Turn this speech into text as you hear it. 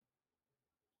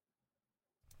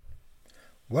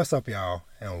What's up, y'all,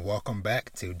 and welcome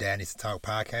back to Dad Needs to Talk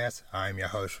podcast. I'm your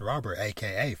host, Robert,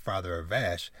 aka Father of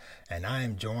Vash, and I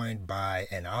am joined by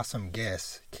an awesome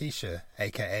guest, Keisha,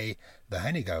 aka the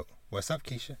Honey Goat. What's up,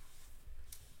 Keisha?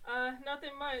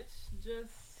 Nothing much.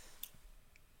 Just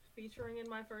featuring in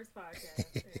my first podcast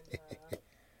and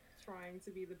trying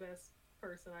to be the best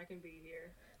person I can be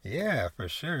here. Yeah, for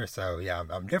sure. So, yeah,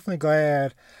 I'm definitely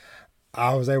glad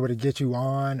I was able to get you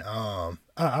on.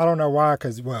 I don't know why,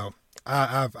 because, well,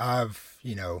 I've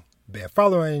been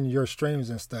following your streams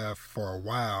and stuff for a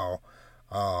while,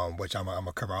 which I'm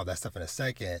gonna cover all that stuff in a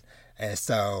second. And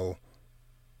so,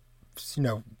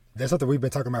 that's something we've been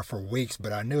talking about for weeks.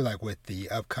 But I knew, like, with the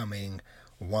upcoming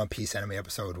One Piece anime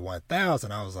episode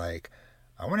 1000, I was like,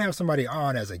 I want to have somebody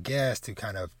on as a guest to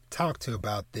kind of talk to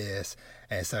about this.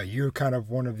 And so you're kind of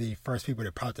one of the first people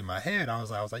that popped in my head. I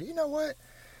was like, you know what?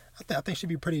 I think she'd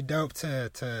be pretty dope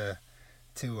to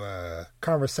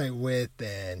conversate with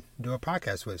and do a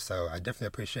podcast with. So I definitely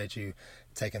appreciate you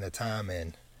taking the time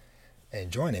and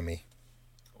joining me.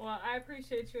 Well, I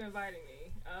appreciate you inviting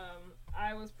me.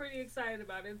 I was pretty excited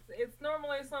about it. It's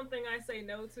normally something I say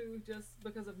no to just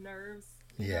because of nerves,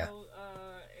 Yeah.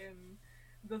 And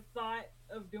the thought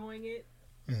of doing it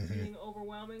being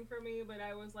overwhelming for me. But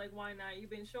I was like, why not? You've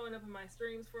been showing up in my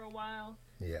streams for a while.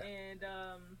 Yeah. And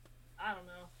I don't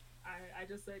know. I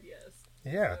just said yes.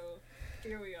 Yeah. So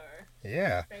here we are.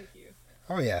 Yeah. Thank you.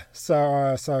 Oh yeah.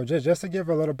 So just to give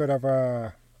a little bit of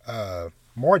a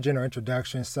more general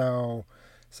introduction. So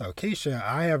Keisha,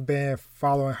 I have been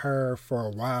following her for a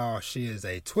while. She is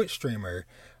a Twitch streamer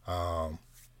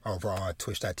over on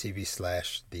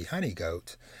twitch.tv/the Honey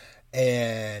Goat,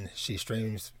 and she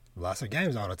streams lots of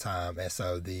games all the time. And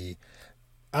so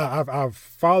I've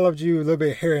followed you a little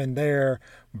bit here and there,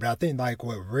 but I think like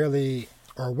what really,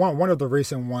 or one of the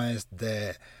recent ones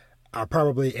that I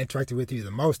probably interacted with you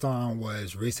the most on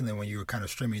was recently when you were kind of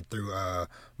streaming through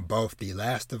both The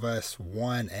Last of Us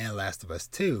 1 and Last of Us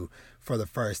 2 for the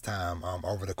first time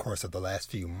over the course of the last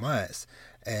few months.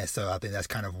 And so I think that's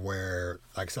kind of where,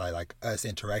 like I said, like us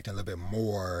interacting a little bit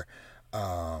more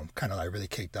kind of like really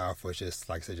kicked off, which is,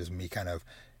 like I said, just me kind of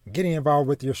getting involved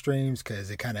with your streams because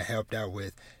it kind of helped out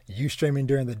with you streaming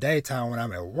during the daytime when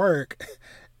I'm at work.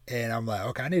 And I'm like,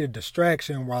 okay, I need a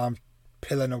distraction while I'm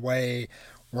peeling away,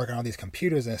 working on these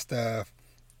computers and stuff.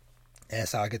 And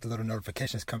so I get the little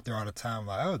notifications come through all the time,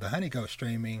 like, oh, the Honey Goat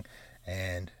streaming,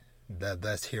 and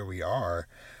that's here we are.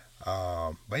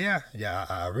 But yeah,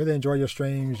 I really enjoy your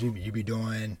streams. You be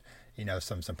doing,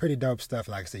 some pretty dope stuff.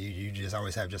 Like I said, you just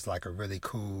always have just like a really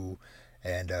cool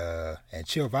and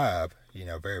chill vibe.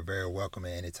 Very, very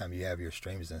welcoming anytime you have your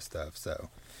streams and stuff. So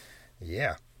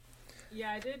yeah.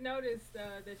 Yeah, I did notice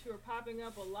that you were popping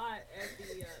up a lot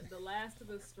at the Last of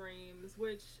Us streams,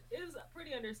 which is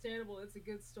pretty understandable. It's a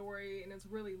good story, and it's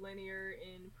really linear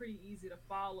and pretty easy to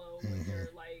follow when you're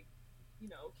like,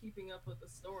 keeping up with the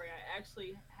story. I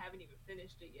actually haven't even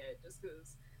finished it yet, just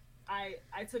because I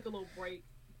took a little break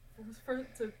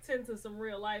to tend to some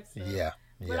real life stuff. Yeah.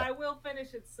 But I will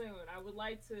finish it soon. I would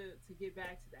like to get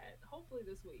back to that, hopefully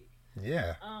this week.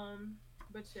 Yeah.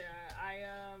 But yeah, I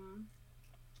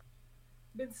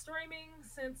been streaming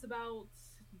since about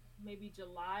maybe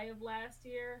July of last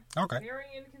year. Okay. Very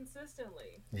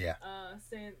inconsistently. Yeah.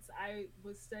 Since I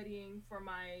was studying for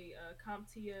my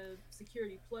CompTIA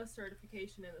Security Plus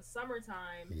certification in the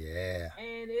summertime. Yeah.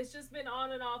 And it's just been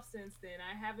on and off since then.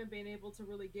 I haven't been able to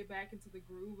really get back into the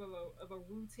groove of a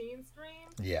routine stream.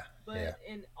 Yeah. But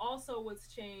and also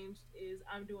what's changed is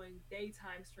I'm doing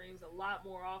daytime streams a lot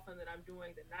more often than I'm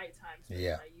doing the nighttime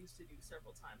streams I used to do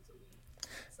several times a week.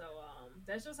 So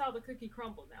that's just how the cookie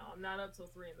crumbled now. I'm not up till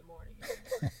 3 a.m.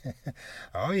 anymore.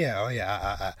 Oh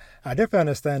yeah. I definitely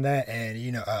understand that, and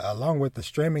along with the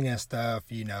streaming and stuff,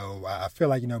 I feel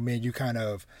like me and you kind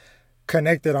of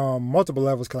connected on multiple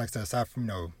levels. Cause like I said, aside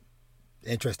from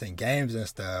interest in games and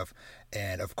stuff,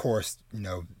 and of course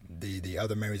the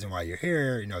other main reason why you're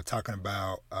here, talking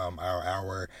about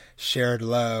our shared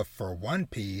love for One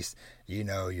Piece.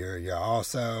 You're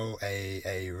also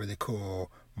a really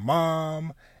cool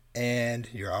mom, and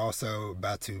you're also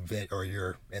about to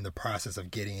you're in the process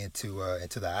of getting into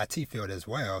the IT field as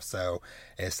well. So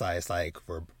it's like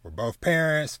we're both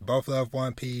parents, both love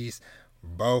One Piece,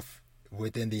 both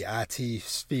within the IT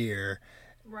sphere.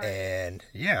 Right. And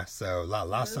yeah, so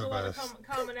lots There's of a lot us. of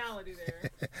commonality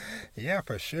there. Yeah,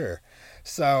 for sure.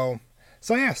 So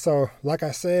like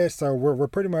I said, so we're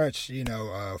pretty much,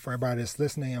 for everybody that's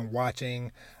listening and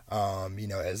watching,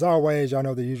 as always, y'all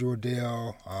know the usual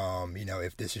deal.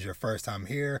 If this is your first time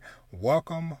here,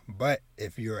 welcome. But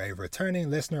if you're a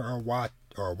returning listener or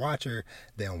or watcher,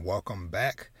 then welcome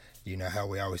back. You know how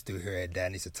we always do here at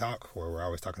Dad Needs to Talk, where we're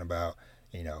always talking about,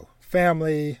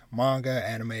 family, manga,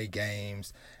 anime,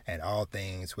 games, and all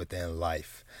things within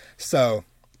life. So,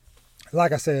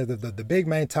 like I said, the big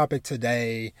main topic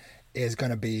today is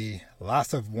going to be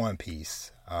lots of One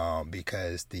Piece,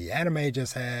 because the anime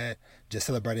just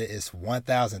celebrated its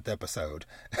 1000th episode,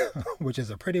 which is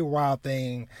a pretty wild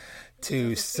thing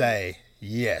to say.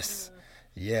 Yes,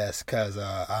 because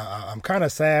I'm kind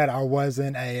of sad I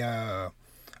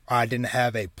didn't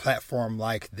have a platform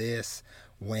like this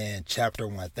when Chapter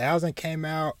 1000 came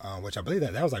out, which I believe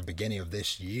that was like beginning of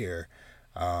this year.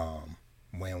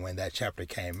 When that chapter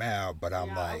came out, but I'm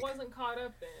like, I wasn't caught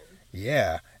up then.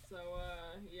 Yeah. So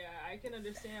I can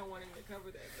understand wanting to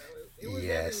cover that though. It was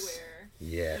everywhere.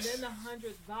 Yes. And then the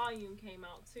 100th volume came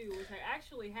out too, which I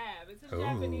actually have. It's in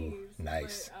Japanese.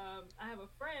 Nice. But I have a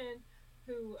friend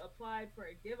who applied for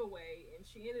a giveaway, and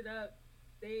she ended up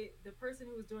the person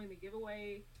who was doing the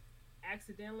giveaway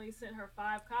accidentally sent her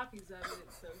 5 copies of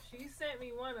it, so she sent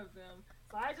me one of them.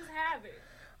 So I just have it.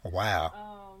 Wow.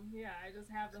 I just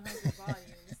have the 100th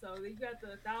volume. So you got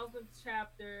the 1000th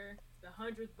chapter, the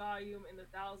 100th volume, and the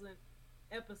 1000th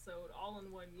episode all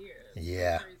in 1 year.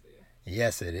 That's crazy.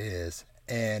 Yes, it is.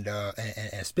 And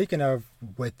speaking of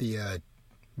with the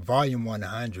volume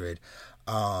 100,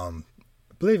 I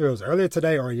believe it was earlier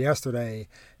today or yesterday,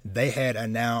 they had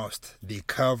announced the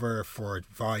cover for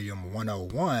volume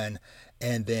 101,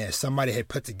 and then somebody had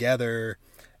put together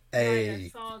I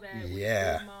saw that with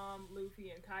Big Mom, Luffy,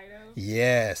 and Kaido.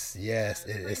 Yes.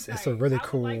 It's a really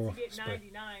cool. I would like to get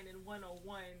 99 and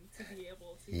 101 to be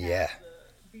able to have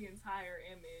the entire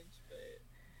image, but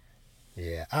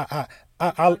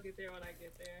I'll get there when I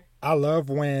get there. I love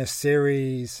when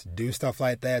series do stuff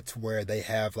like that, to where they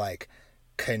have like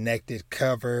connected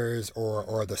covers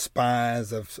or the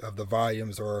spines of the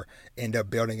volumes, or end up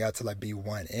building out to like be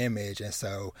one image. And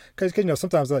so, because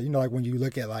sometimes like when you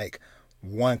look at like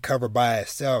one cover by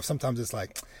itself, sometimes it's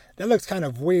like, that looks kind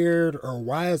of weird, or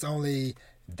why is only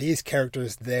these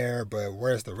characters there, but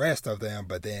where's the rest of them?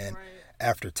 But then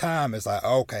after time, it's like,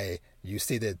 okay, you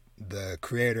see that the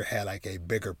creator had like a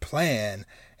bigger plan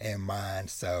in mind.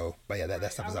 So, but yeah,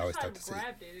 that stuff is always tough to see.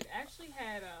 It actually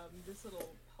had this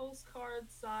little postcard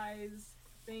size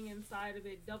thing inside of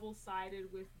it,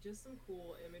 double-sided, with just some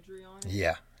cool imagery on it.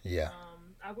 Yeah.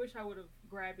 I wish I would have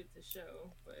grabbed it to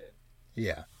show, but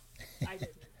I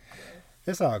didn't. So.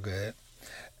 It's all good.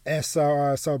 And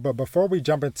but before we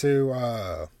jump into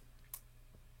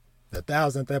the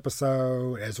 1000th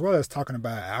episode, as well as talking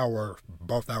about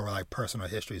both our like personal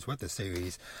histories with the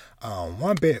series,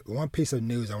 one piece of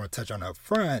news I want to touch on up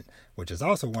front, which is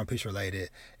also One Piece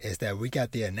related, is that we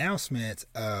got the announcement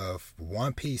of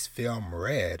One Piece Film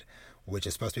Red, which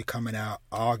is supposed to be coming out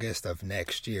August of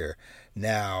next year.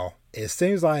 Now, it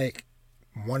seems like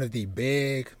one of the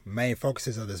big main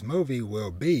focuses of this movie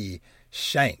will be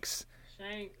Shanks.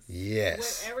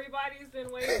 Yes. What everybody's been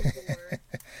waiting for.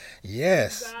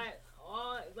 Yes. You got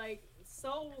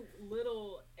so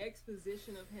little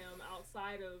exposition of him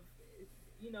outside of,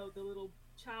 the little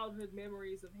childhood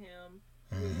memories of him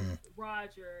with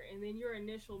Roger, and then your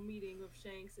initial meeting of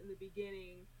Shanks in the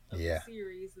beginning of the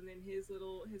series, and then his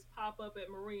pop up at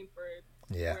Marineford,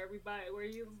 where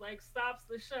he like stops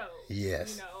the show.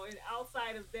 Yes. And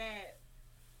outside of that,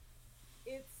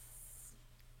 it's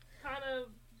kind of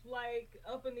like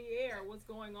up in the air what's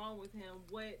going on with him,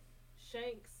 what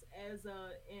Shanks as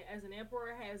an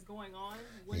emperor has going on,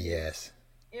 what his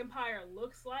empire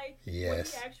looks like, what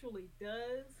he actually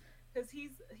does, because he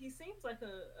seems like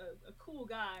a cool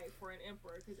guy for an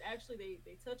emperor, because actually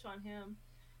they touch on him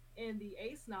in the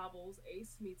Ace novels.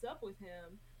 Ace meets up with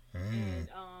him, and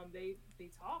they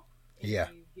talk, and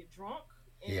they get drunk,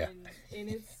 and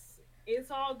it's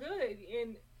all good.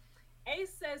 And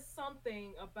Ace says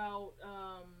something about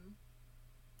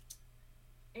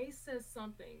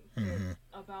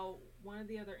about one of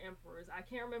the other emperors. I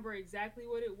can't remember exactly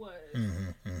what it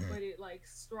was, but it like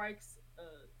strikes a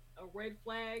red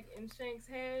flag in Shanks'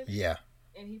 head. Yeah.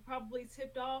 And he probably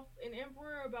tipped off an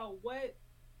emperor about what.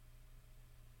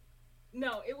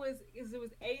 No, it was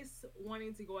Ace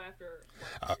wanting to go after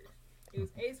Whitebeard. It was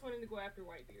Ace wanting to go after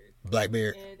Whitebeard.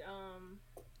 Blackbeard. And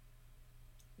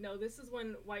no, this is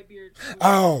when Whitebeard.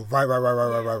 Oh, right.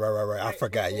 I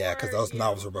forgot. Yeah, because those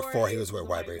novels were before he was with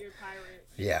Whitebeard.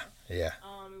 Yeah. It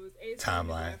was Ace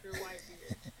timeline after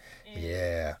Whitebeard.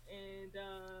 And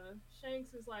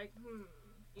Shanks is like,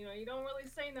 you don't really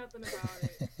say nothing about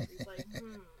it. He's like,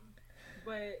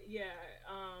 But yeah,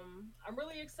 I'm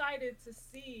really excited to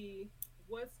see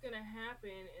what's gonna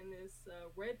happen in this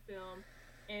Red film,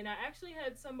 And I actually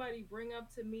had somebody bring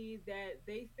up to me that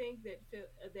they think that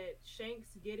that Shanks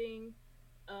getting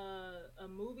a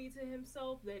movie to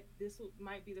himself, that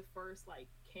might be the first like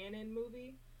canon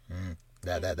movie. Mm,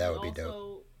 that And that that he would be dope.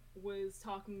 also was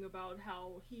talking about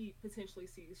how he potentially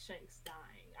sees Shanks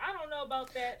dying. I don't know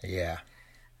about that. Yeah.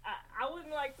 I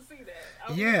wouldn't like to see that. I'm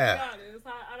gonna be Yeah. honest.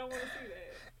 I don't want to see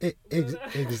that.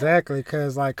 But Exactly,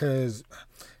 because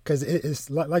it's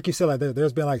like you said, like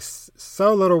there's been like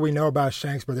so little we know about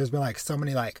Shanks, but there's been like so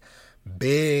many like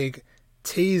big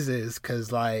teases, because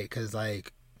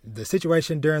the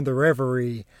situation during the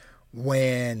reverie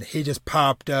when he just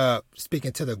popped up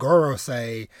speaking to the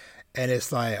Gorosei, and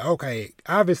it's like, okay,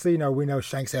 obviously, we know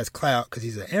Shanks has clout because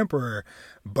he's an emperor,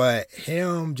 but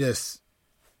him just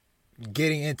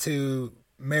getting into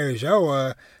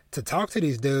Marijoa to talk to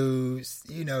these dudes,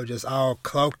 just all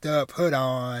cloaked up, hood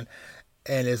on,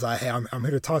 and it's like, hey, I'm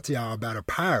here to talk to y'all about a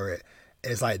pirate.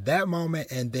 It's like that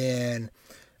moment, and then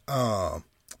um,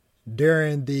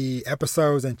 during the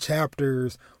episodes and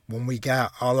chapters when we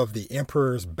got all of the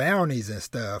Emperor's bounties and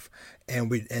stuff,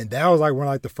 and that was like one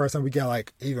of like the first time we got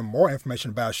like even more information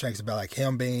about Shanks, about like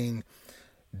him being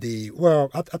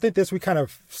I think this we kind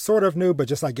of sort of knew, but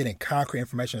just like getting concrete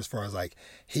information as far as like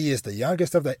he is the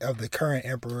youngest of the current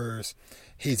emperors.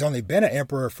 He's only been an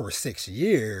emperor for 6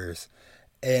 years,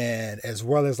 and as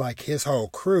well as like his whole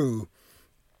crew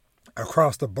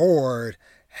across the board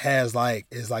is like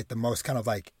the most kind of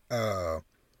like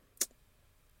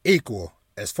equal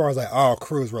as far as like all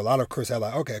crews, where a lot of crews have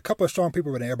like, okay, a couple of strong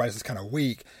people, but then everybody's just kind of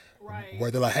weak. right, Where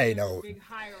they're like, hey, there's a no, big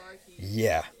hierarchy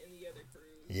yeah, in the other crews.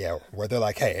 yeah, where they're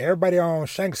like, hey, everybody on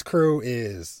Shank's crew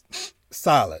is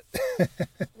solid.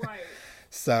 Right.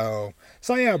 So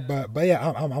yeah, but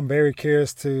yeah, I'm very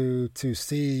curious to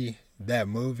see that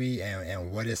movie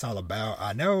and what it's all about.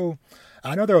 I know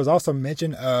there was also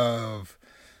mention of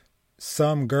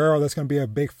some girl that's going to be a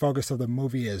big focus of the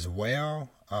movie as well.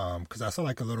 Because I saw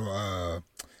like a little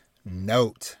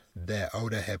note that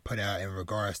Oda had put out in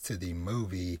regards to the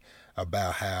movie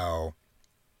about how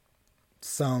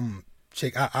some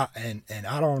chick, and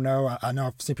I don't know. I know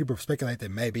I've seen people speculate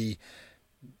that maybe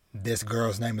this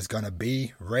girl's name is gonna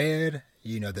be Red.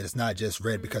 That it's not just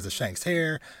Red because of Shank's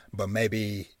hair, but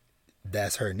maybe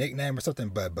that's her nickname or something.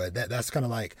 But that's kind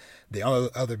of like the only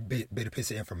other bit of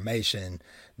piece of information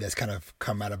that's kind of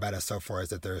come out about it so far, is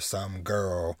that there's some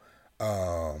girl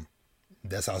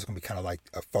that's also gonna be kind of like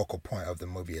a focal point of the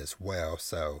movie as well.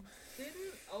 So Didn't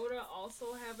Oda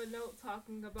also have a note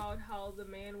talking about how the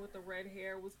man with the red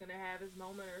hair was gonna have his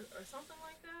moment, or something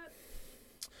like that?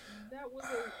 That was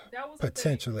a thing.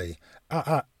 potentially,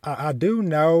 I do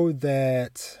know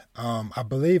that I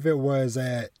believe it was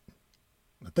at,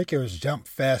 I think it was Jump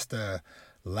Festa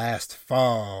last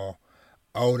fall.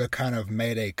 Oda kind of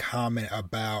made a comment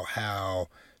about how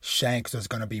Shanks was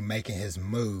going to be making his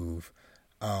move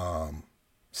um,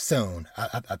 soon.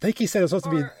 I think he said it was supposed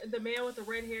to be Or the man with the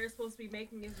red hair is supposed to be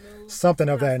making his move. something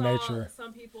of Because I that saw nature.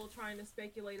 some people trying to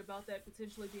speculate about that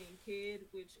potentially being Kid,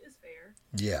 which is fair,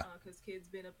 Yeah, because Kid's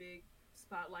been a big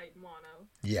spotlight in Wano.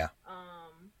 yeah,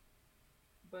 Um,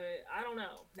 but I don't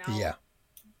know. yeah,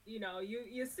 Now,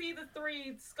 you see the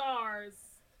three scars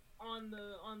on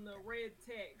the red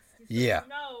text, so yeah.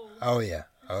 Oh yeah,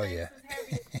 oh yeah,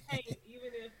 Shanks is heavy as paint. Even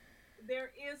if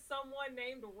there is someone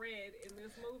named Red in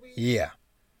this movie, yeah.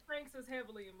 Shanks is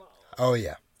heavily involved. Oh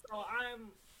yeah. So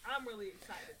I'm really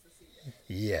excited to see that.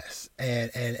 Yes,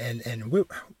 and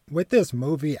with this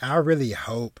movie, I really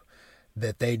hope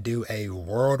that they do a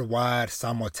worldwide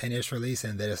simultaneous release,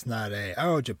 and that it's not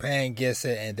Japan gets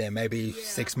it and then maybe Yeah,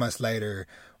 6 months later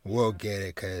we'll yeah. get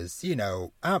it, because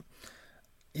I'm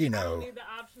you I don't know need the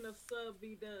option of sub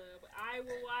be dub. I will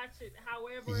watch it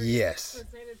however it's yes,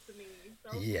 presented to me.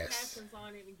 Throw some yes, captions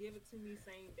on it and give it to me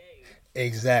same day.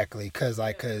 exactly, because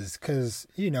like Yeah. because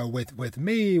with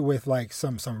me, with like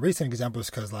some recent examples,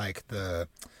 because like the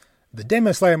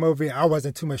Demon Slayer movie, I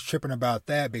wasn't too much tripping about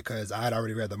that because I had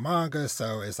already read the manga.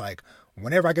 So it's like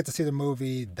whenever I get to see the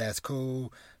movie, that's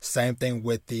cool. Same thing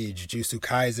with the Jujutsu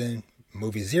Kaisen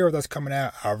movie Zero that's coming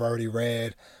out. I've already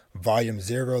read Volume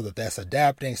Zero that's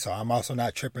adapting, so I'm also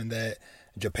not tripping that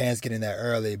Japan's getting that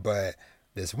early. But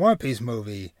this One Piece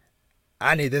movie,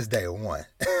 I need this day one.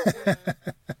 Yeah.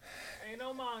 Ain't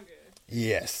no manga.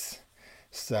 Yes.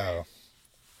 So Fresh.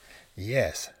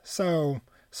 yes. So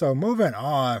moving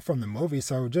on from the movie,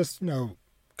 so just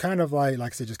kind of like I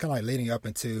said, just kind of like leading up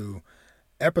into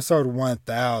episode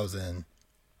 1000.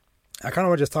 I kind of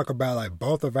want to just talk about like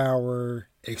both of our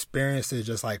experiences,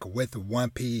 just like with One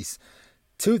Piece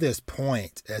to this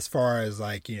point, as far as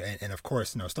like and of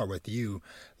course start with you,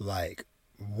 like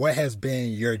what has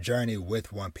been your journey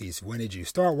with One Piece? When did you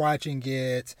start watching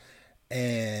it?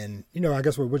 And I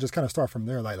guess we'll just kind of start from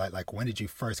there. Like when did you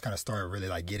first kind of start really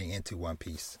like getting into One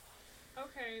Piece?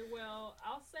 Okay, well,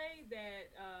 I'll say that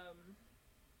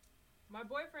my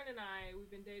boyfriend and I,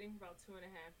 we've been dating for about 2.5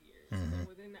 years. Mm-hmm. And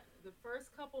within the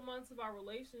first couple months of our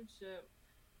relationship,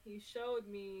 he showed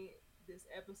me this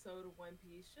episode of One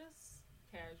Piece just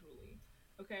casually.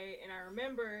 Okay, and I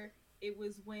remember it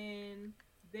was when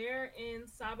they're in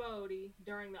Sabaody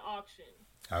during the auction.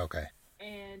 Okay.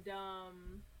 And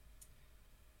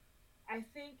I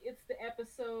think it's the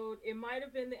episode. It might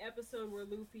have been the episode where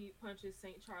Luffy punches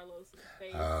Saint Charlos in the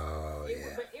face. Oh,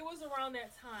 yeah. But it was around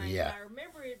that time. Yeah. And I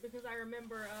remember it because I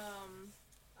remember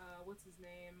what's his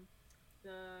name?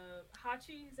 The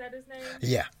Hachi, is that his name?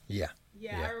 Yeah.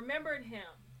 I remembered him.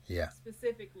 Yeah.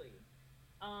 Specifically.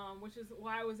 Which is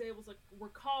why I was able to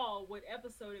recall what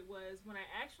episode it was when I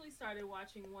actually started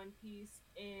watching One Piece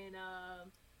in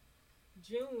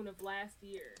June of last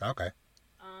year. Okay.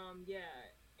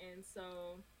 And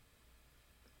so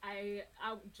I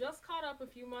just caught up a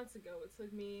few months ago. It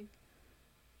took me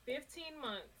 15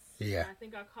 months. Yeah. I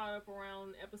think I caught up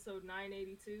around episode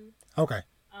 982. Okay.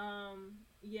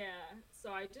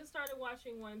 So I just started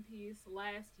watching One Piece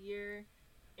last year,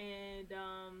 and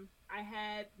I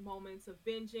had moments of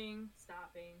binging,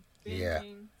 stopping,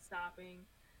 stopping,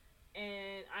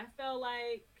 and I felt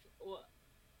like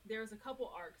there's a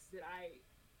couple arcs that I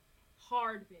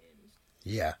hard binged.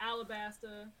 Yeah.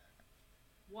 Alabasta,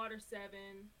 Water 7.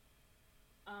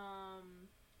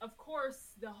 Of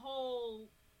course, the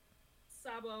whole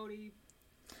Sabaody.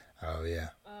 Oh yeah.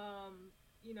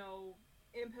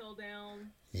 Impel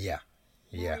Down. Yeah.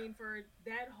 Rainford,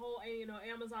 that whole,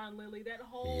 Amazon Lily, that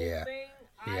whole thing.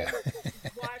 Yeah. I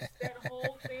watched that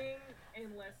whole thing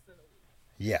in less than a week.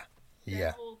 Yeah.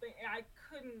 That whole thing. I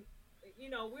couldn't.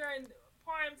 We're in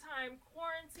prime time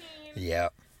quarantine. Yeah.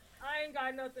 I ain't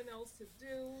got nothing else to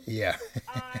do. Yeah.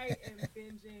 I am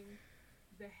binging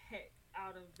the heck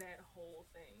out of that whole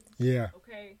thing. Yeah.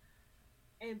 Okay.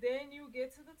 And then you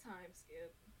get to the time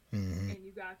skip, mm-hmm. and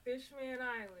you got Fishman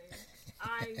Island.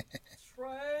 I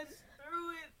trudged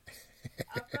through it.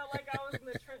 I felt like I was in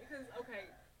the train because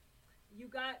you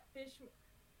got Fishman.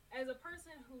 As a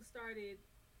person who started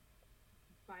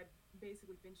by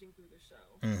basically binging through the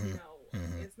show, mm-hmm.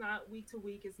 Mm-hmm. it's not week to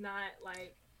week. It's not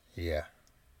like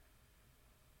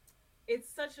it's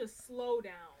such a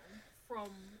slowdown from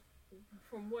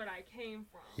what I came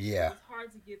from. Yeah. It's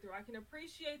hard to get through. I can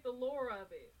appreciate the lore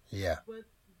of it. Yeah. But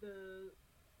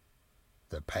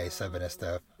the pace of it and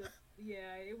stuff.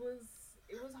 It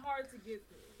was hard to get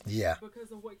through. Yeah.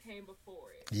 Because of what came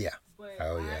before it. Yeah. But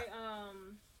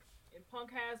and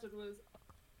Punk Hazard was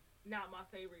not my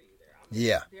favorite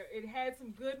either. It had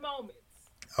some good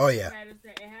moments. Oh yeah. It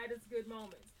had its good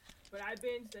moments. But I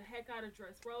binged the heck out of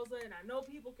Dressrosa, and I know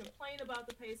people complain about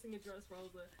the pacing of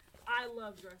Dressrosa. I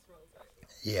love Dressrosa.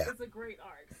 Yeah. It's a great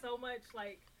arc. So much,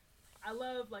 I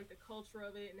love, the culture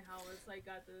of it and how it's,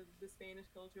 got the Spanish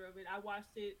culture of it. I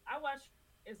watched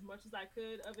as much as I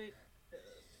could of it.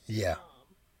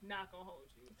 Not gonna hold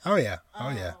you. Oh, yeah.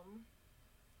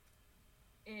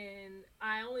 And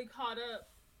I only caught up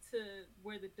to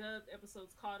where the dubbed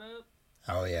episodes caught up.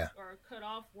 Oh, yeah. Or cut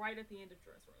off right at the end of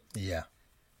Dressrosa. Yeah.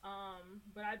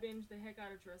 But I binged the heck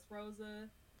out of Dressrosa,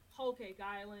 Whole Cake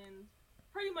Island,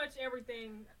 pretty much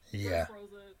everything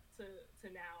Dressrosa to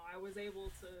now. I was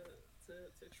able to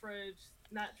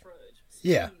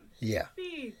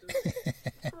speed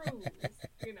the cruise,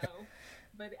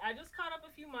 But I just caught up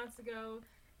a few months ago,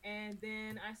 and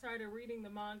then I started reading the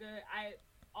manga. I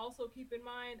also keep in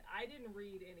mind I didn't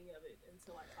read any of it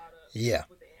until I caught up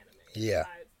with the anime. Yeah.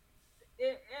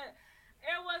 It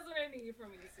wasn't a need for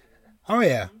me to see it. Oh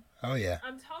yeah.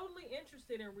 I'm totally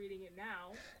interested in reading it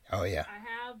now. Oh yeah. I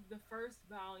have the first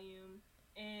volume,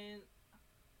 and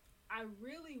I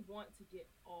really want to get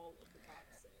all of the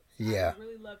box sets. Yeah. I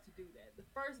really love to do that. The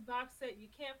first box set, you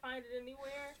can't find it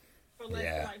anywhere for less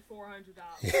than $400.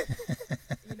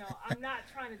 I'm not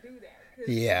trying to do that. Because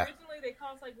originally they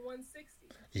cost $160.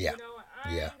 Yeah.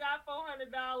 I ain't got $400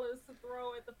 to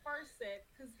throw at the first set,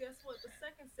 because guess what? The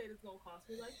second set is going to cost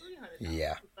me $300.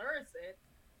 Yeah. The third set,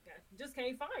 you just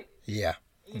can't find it. Yeah.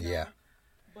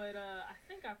 But I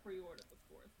think I pre-ordered the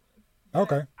fourth one.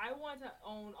 Okay. I want to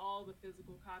own all the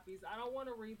physical copies. I don't want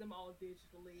to read them all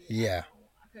digitally. Yeah.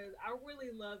 Because I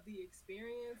really love the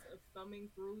experience of thumbing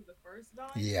through the first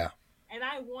volume. Yeah. And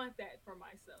I want that for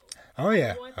myself. Oh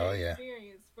yeah. I want that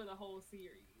experience for the whole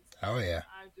series. Oh yeah.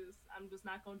 I'm just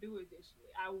not gonna do it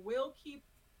digitally. I will keep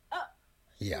up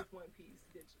Yeah. with One Piece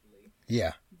digitally.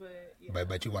 Yeah. But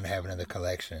But you want to have it in the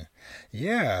collection.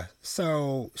 Yeah.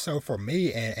 So for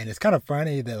me, and it's kind of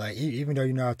funny that like even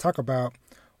though I talk about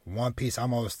One Piece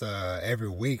almost every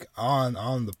week on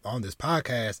this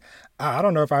podcast, I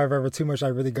don't know if I've ever too much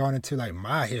like really gone into like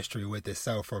my history with it.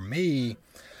 So for me,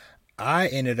 I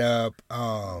ended up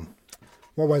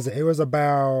what was it? It was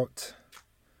about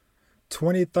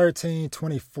 2013,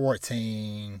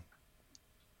 2014,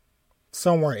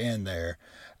 somewhere in there.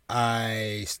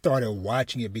 I started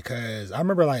watching it because I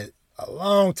remember like a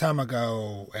long time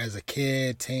ago as a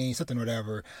kid, teen, something,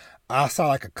 whatever, I saw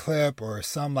like a clip or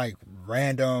some like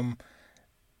random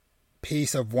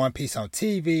piece of One Piece on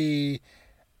TV.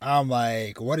 I'm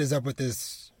like, what is up with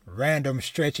this random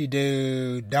stretchy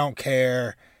dude? Don't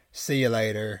care. See you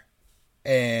later.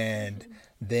 And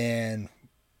then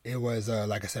it was,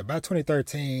 like I said, about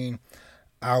 2013.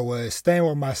 I was staying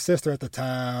with my sister at the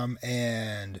time,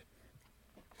 and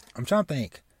I'm trying to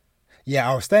think.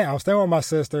 Yeah, I was staying with my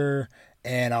sister,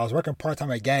 and I was working part-time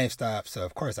at GameStop. So,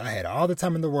 of course, I had all the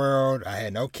time in the world. I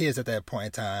had no kids at that point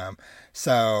in time.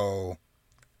 So,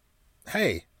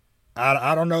 hey,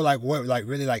 I don't know like what like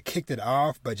really like kicked it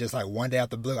off, but just like one day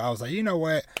out the blue, I was like, you know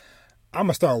what? I'm going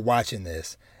to start watching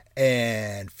this.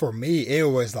 And for me, it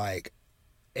was like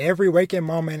every waking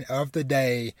moment of the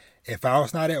day, if I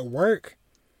was not at work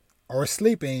or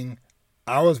sleeping,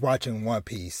 I was watching One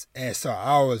Piece. And so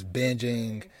I was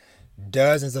binging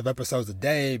dozens of episodes a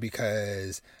day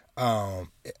because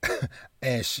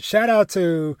and shout out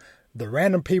to the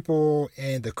random people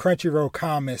in the Crunchyroll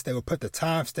comments. They would put the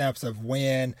timestamps of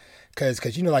when, because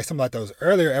like some like those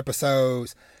earlier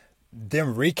episodes,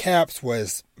 them recaps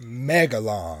was mega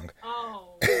long.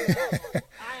 Oh, no. I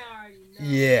already know.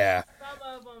 Yeah. Some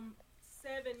of them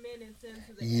 7 minutes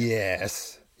into the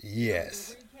Yes. episode. Yes.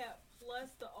 The recap plus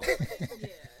the opening.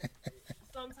 Yeah.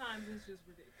 Sometimes it's just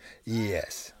ridiculous.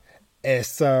 Yes. And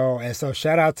so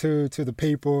shout out to the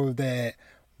people that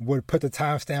would put the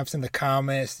timestamps in the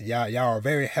comments. Y'all are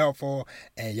very helpful,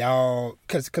 and y'all,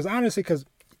 cause honestly, cause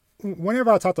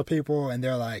whenever I talk to people and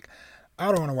they're like,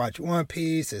 I don't want to watch One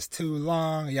Piece, it's too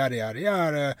long, yada yada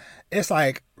yada. It's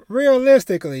like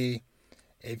realistically,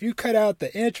 if you cut out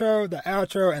the intro, the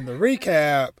outro, and the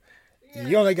recap,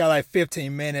 you only got like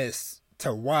 15 minutes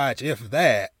to watch, if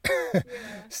that.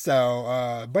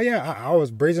 So, but yeah, I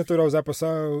was breezing through those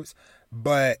episodes,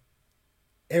 but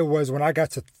it was when I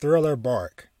got to Thriller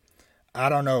Bark. I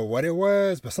don't know what it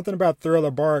was, but something about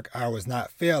Thriller Bark I was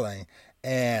not feeling,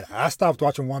 and I stopped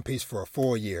watching One Piece for a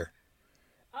full year.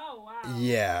 Oh wow.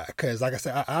 Yeah, because like I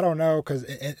said, I don't know,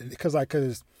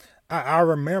 because I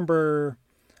remember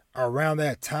around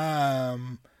that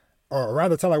time, or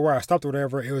around the time like where I stopped or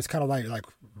whatever, it was kind of like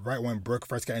right when Brooke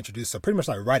first got introduced, so pretty much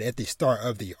like right at the start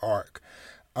of the arc.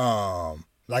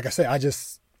 Like I said,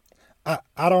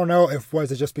 I don't know if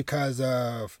was it just because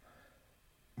of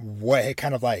what had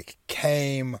kind of like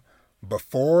came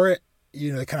before it,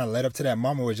 it kind of led up to that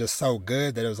moment was just so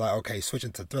good that it was like, okay,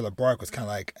 switching to Thriller Bark was kind of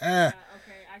like, Yeah,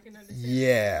 okay, I can understand.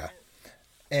 yeah.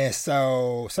 And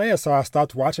so I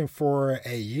stopped watching for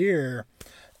a year,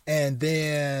 and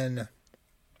then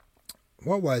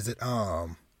what was it?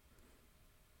 One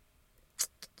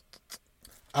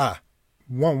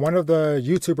of the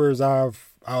YouTubers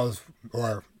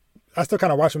I still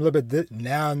kind of watch him a little bit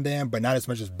now and then, but not as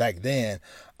much as back then.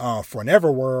 For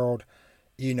Neverworld,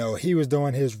 he was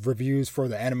doing his reviews for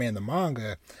the anime and the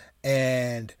manga,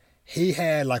 and he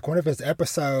had like one of his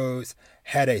episodes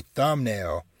had a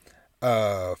thumbnail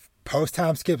of post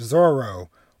time skip Zoro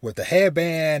with the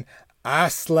headband, eye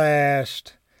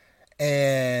slashed,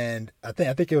 and I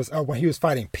think it was when he was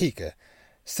fighting Pika.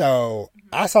 So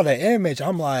I saw that image.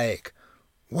 I'm like,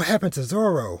 what happened to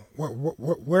Zoro?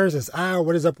 Where's his eye?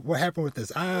 What is up? What happened with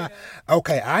this eye?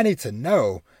 Okay, I need to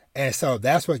know. And so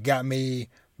that's what got me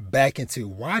back into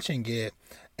watching it.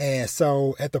 And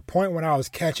so at the point when I was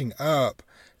catching up,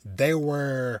 they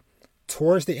were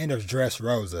towards the end of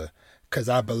Dressrosa, because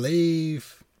I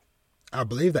believe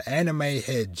the anime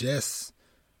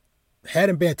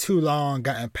hadn't been too long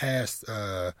gotten past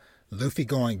Luffy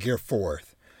going Gear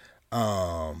 4th.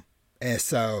 And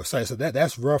so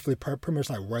that's roughly pretty much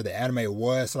like where the anime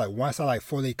was. So like once I like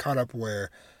fully caught up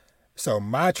so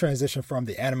my transition from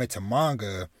the anime to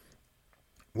manga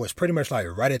was pretty much like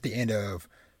right at the end of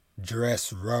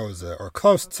Dressrosa or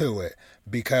close to it,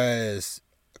 because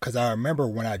I remember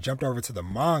when I jumped over to the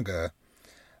manga,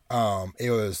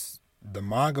 the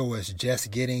manga was just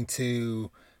getting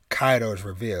to Kaido's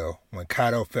reveal when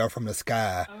Kaido fell from the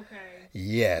sky. Okay.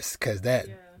 Yes, because that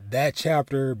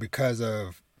chapter, because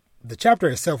of the chapter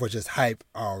itself was just hype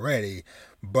already,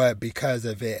 but because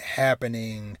of it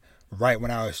happening right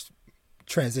when I was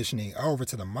transitioning over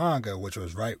to the manga, which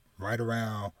was right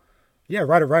around,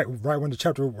 right when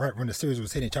the series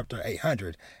was hitting chapter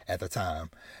 800 at the time.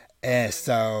 And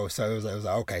so it was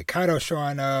like, okay, Kaido's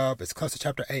showing up. It's close to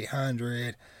chapter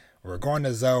 800. We're going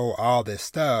to Zou, all this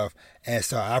stuff. And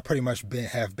so I pretty much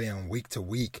have been week to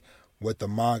week with the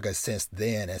manga since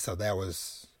then. And so that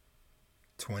was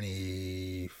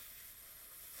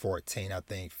 2014, I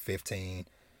think, 15,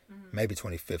 maybe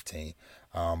 2015.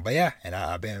 But yeah, and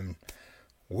I've been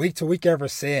week to week ever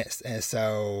since. And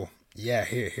so, yeah,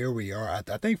 here we are. I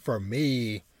think for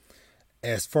me,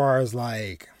 as far as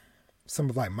like some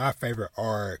of like my favorite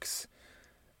arcs,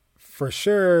 for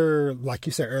sure, like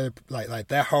you said earlier, like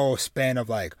that whole span of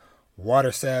like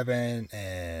Water 7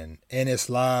 and Enies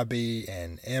Lobby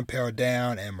and Impel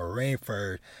Down and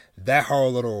Marineford, that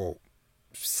whole little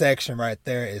section right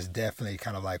there is definitely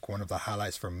kind of like one of the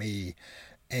highlights for me.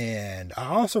 And I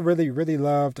also really, really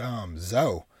loved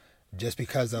Zou, just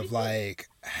because of like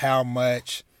how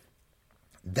much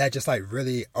that just like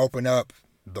really opened up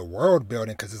the world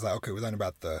building, because it's like, okay, we're learning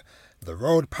about the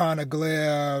road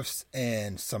poneglyphs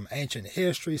and some ancient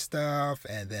history stuff,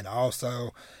 and then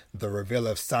also the reveal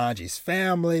of Sanji's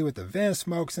family with the vent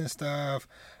smokes and stuff.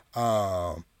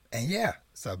 And yeah,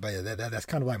 so but that's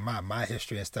kind of like my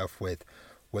history and stuff with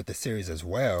the series as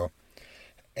well.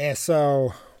 And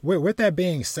so with that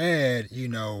being said, you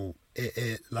know,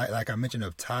 it like I mentioned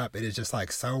up top, it is just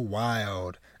like so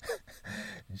wild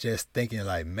just thinking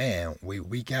like, man,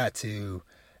 we got to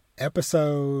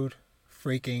episode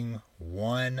freaking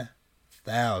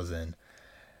 1000.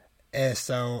 And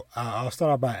so I'll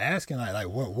start off by asking like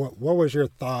what was your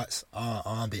thoughts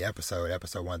on the episode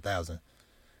 1000?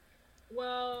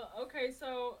 Well, okay,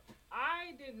 so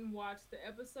I didn't watch the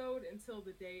episode until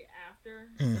the day after.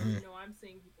 Mm-hmm. So, you know, I'm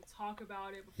seeing people talk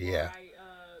about it before I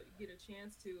get a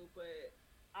chance to. But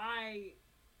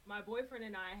my boyfriend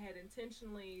and I had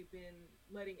intentionally been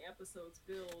letting episodes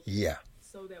build. Yeah.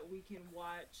 So that we can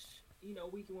watch, you know,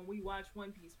 when we watch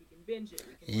One Piece, we can binge it.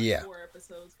 We can watch 4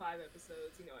 episodes, 5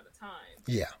 episodes, you know, at a time.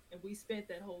 Yeah. And we spent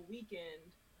that whole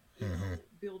weekend, you know,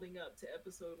 building up to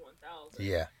episode 1000.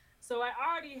 Yeah. So I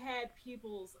already had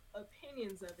people's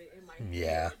opinions of it in my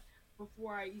head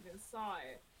before I even saw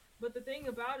it. But the thing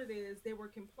about it is they were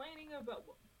complaining about,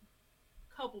 a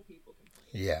couple people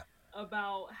complaining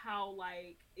about how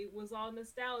like it was all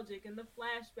nostalgic and the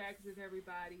flashbacks of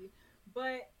everybody.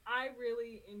 But I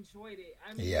really enjoyed it.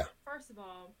 I mean, first of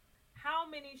all, how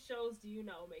many shows do you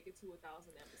know make it to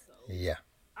 1,000 episodes? Yeah.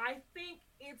 I think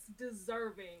it's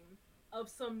deserving of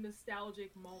some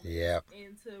nostalgic moments. Yeah.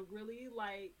 And to really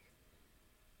like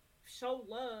show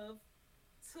love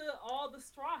to all the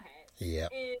Straw Hats. Yeah.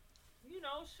 And, you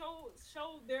know,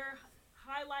 show their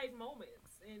highlight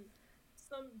moments and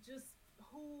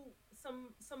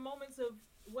some moments of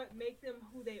what make them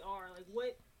who they are, like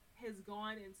what has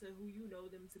gone into who you know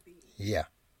them to be. Yeah.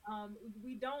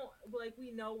 We don't, like,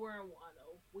 we know we're in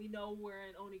Wano. We know we're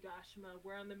in Onigashima.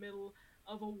 We're in the middle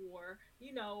of a war,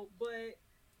 you know, but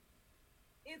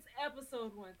it's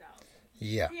episode 1000.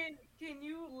 Yeah. Can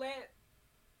you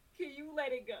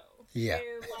let it go? Yeah.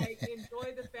 And like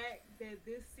enjoy the fact that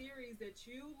this series that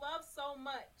you love so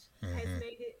much has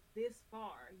made it this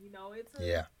far. You know, it's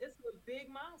a big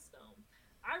milestone.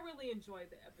 I really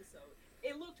enjoyed the episode.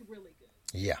 It looked really good.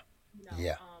 Yeah. You know,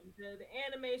 the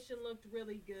animation looked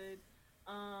really good.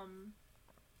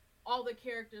 All the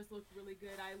characters looked really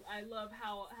good. I love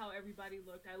how everybody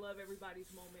looked. I love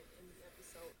everybody's moment in the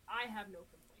episode. I have no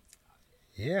complaints about it.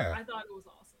 Yeah. I thought it was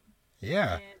awesome.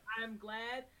 Yeah. And I'm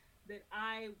glad that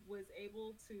I was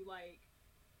able to like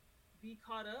be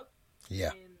caught up.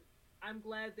 Yeah. And I'm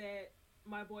glad that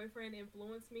my boyfriend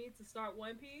influenced me to start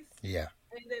One Piece. Yeah.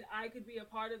 And that I could be a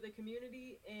part of the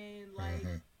community and like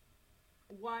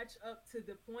watch up to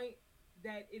the point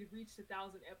that it reached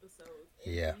 1,000 episodes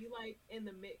and be like in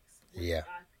the mix when it got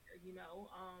there, you know.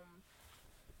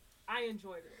 I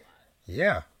enjoyed it a lot.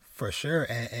 Yeah, for sure.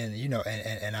 And you know,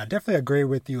 and I definitely agree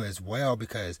with you as well,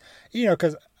 because, you know,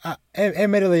 because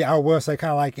admittedly I will say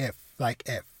kind of like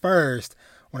at first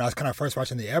when I was kind of first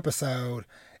watching the episode,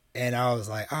 and I was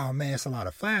like, oh man, it's a lot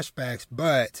of flashbacks.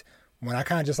 But when I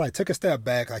kind of just like took a step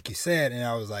back, like you said, and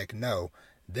I was like, no,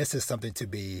 this is something to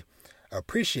be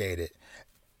appreciated,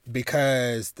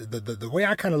 because the way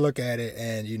I kind of look at it,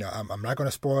 and you know, I'm not going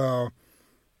to spoil,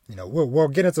 you know, we'll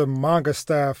get into manga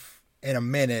stuff in a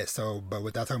minute. So, but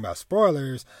without talking about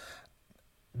spoilers,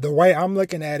 the way I'm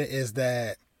looking at it is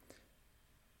that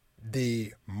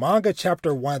the manga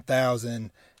chapter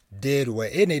 1000 did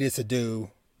what it needed to do,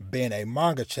 being a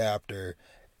manga chapter,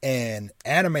 and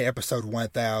anime episode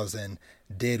 1000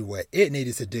 did what it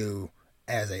needed to do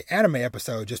as an anime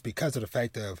episode just because of the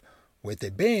fact of with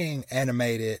it being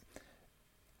animated.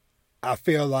 I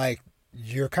feel like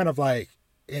you're kind of like,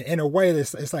 in a way,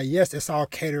 it's like, yes, it's all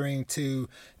catering to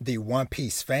the One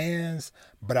Piece fans,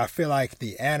 but I feel like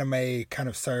the anime kind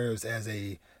of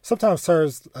sometimes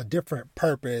serves a different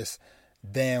purpose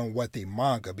than what the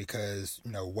manga, because,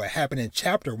 what happened in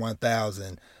chapter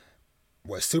 1000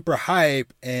 was super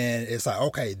hype, and it's like,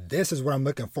 okay, this is what I'm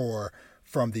looking for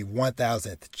from the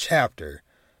 1000th chapter.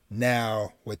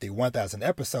 Now, with the 1000th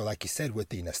episode, like you said, with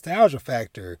the nostalgia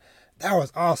factor, that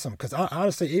was awesome, because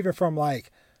honestly, even from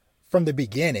the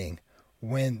beginning,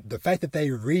 when the fact that they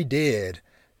redid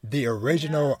the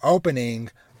original opening,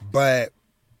 but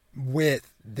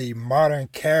with the modern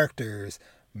characters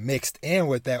mixed in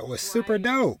with that was super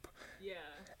dope. Yeah,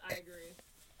 I agree.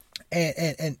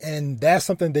 And that's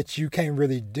something that you can't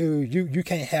really do. You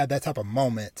can't have that type of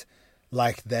moment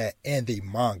like that in the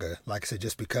manga, like I said,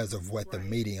 just because of what the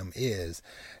medium is.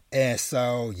 And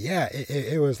so, yeah,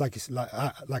 it was like I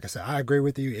said, I agree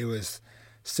with you. It was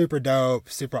super dope,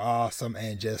 super awesome,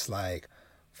 and just like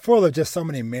full of just so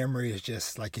many memories,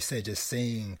 just like you said, just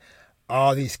seeing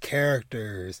all these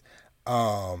characters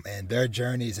and their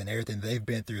journeys and everything they've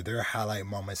been through, their highlight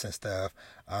moments and stuff.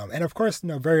 And of course,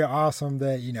 very awesome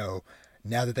that,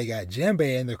 now that they got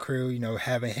Jinbei in the crew,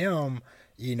 having him,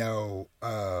 his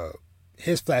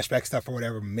flashback stuff or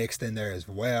whatever mixed in there as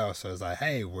well. So it's like,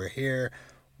 hey, we're here,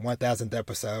 1000th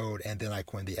episode. And then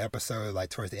like when the episode,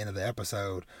 like towards the end of the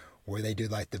episode, where they do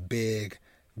like the big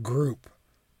group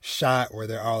shot where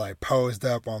they're all like posed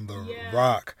up on the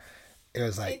rock, it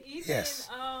was like, even, yes.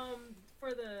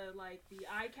 For the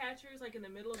eye catchers, like in the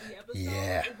middle of the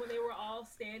episode, when they were all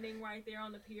standing right there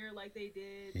on the pier, like they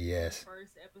did in the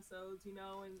first episodes, and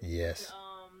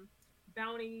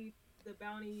the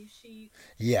bounty sheet,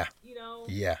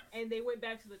 and they went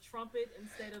back to the trumpet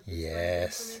instead of the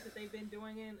instrument that they've been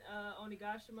doing in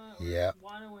Onigashima or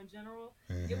Wano in general.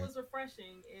 It was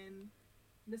refreshing and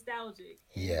nostalgic.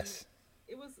 And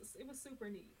it was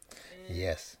super neat.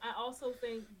 And I also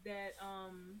think that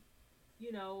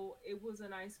it was a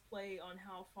nice play on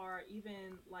how far,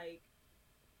 even like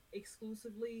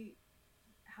exclusively,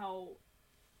 how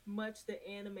much the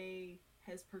anime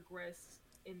has progressed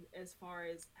in as far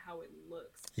as how it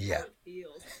looks, how it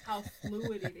feels, how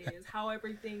fluid it is, how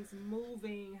everything's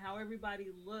moving, how everybody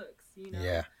looks, and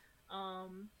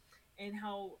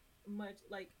how much,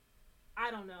 like,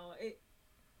 I don't know,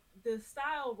 the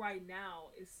style right now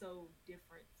is so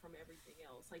different from everything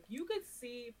else. Like, you could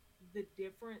see the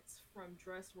difference from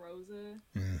Dressrosa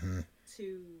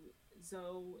to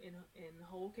Zoe in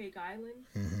Whole Cake Island,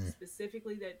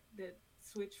 specifically that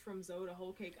switch from Zoe to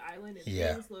Whole Cake Island, and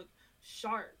things look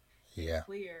sharp and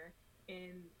clear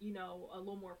and a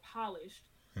little more polished.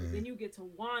 Then you get to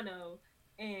Wano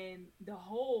and the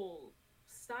whole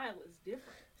style is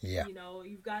different.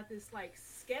 You've got this like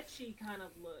sketchy kind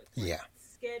of look,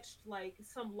 sketched, like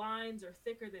some lines are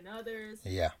thicker than others,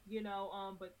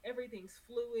 but everything's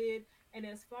fluid. And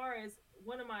as far as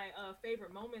one of my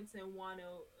favorite moments in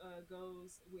Wano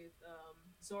goes with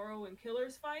Zoro and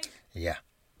Killer's fight,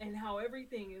 and how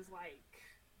everything is like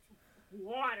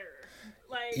water,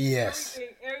 like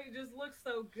everything just looks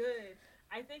so good.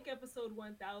 I think episode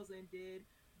 1000 did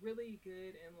really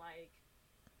good, and like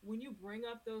when you bring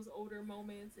up those older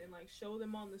moments and like show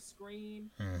them on the screen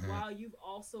while you've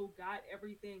also got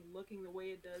everything looking the way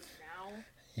it does now,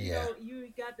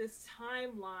 you got this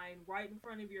timeline right in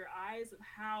front of your eyes of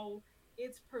how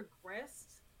it's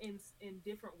progressed in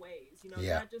different ways,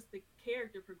 not just the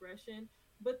character progression,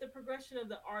 but the progression of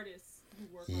the artists who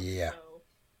work on the show.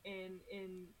 And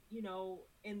in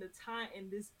the time, in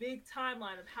this big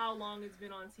timeline of how long it's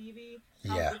been on TV,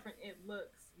 how different it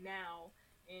looks now.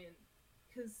 And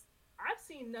because I've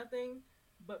seen nothing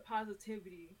but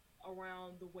positivity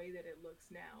around the way that it looks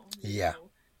now,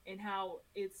 and how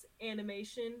it's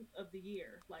animation of the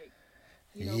year, like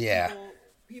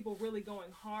people really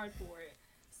going hard for it.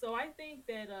 So I think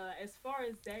that as far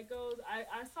as that goes, I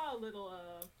saw a little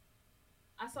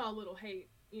hate,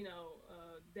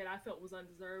 that I felt was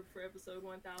undeserved for episode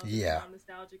 1000. How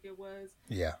nostalgic it was.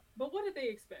 But what did they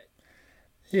expect?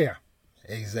 Yeah,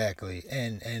 exactly.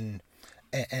 And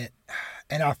I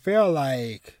feel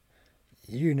like,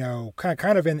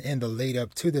 kind of in the lead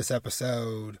up to this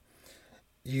episode,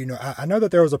 I know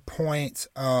that there was a point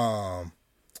a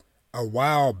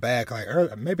while back,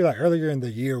 maybe earlier in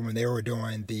the year, when they were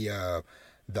doing the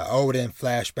Oden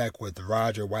flashback with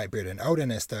Roger, Whitebeard, and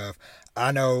Oden and stuff.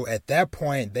 I know at that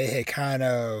point they had kind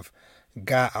of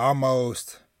got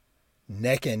almost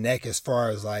neck and neck as far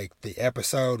as like the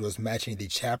episode was matching the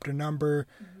chapter number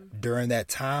during that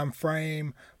time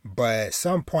frame, but at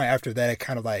some point after that, it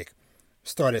kind of like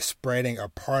started spreading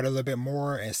apart a little bit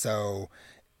more. And so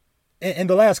in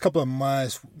the last couple of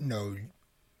months,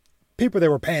 people that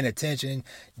were paying attention,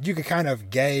 you could kind of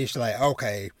gauge like,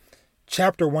 okay,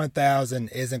 chapter 1000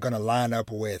 isn't going to line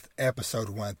up with episode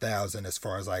 1000 as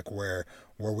far as like where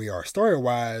we are story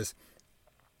wise.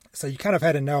 So you kind of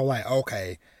had to know like,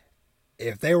 okay,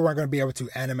 if they weren't going to be able to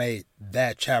animate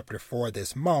that chapter for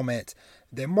this moment,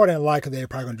 then more than likely they're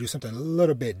probably going to do something a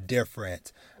little bit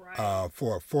different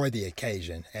for the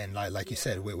occasion. And like you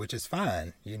said, which is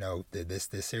fine. This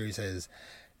series has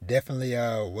definitely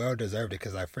well deserved it,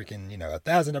 because like freaking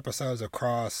 1,000 episodes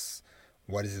across,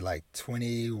 what is it, like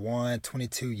 21,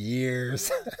 22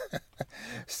 years,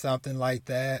 something like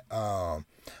that.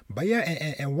 But yeah,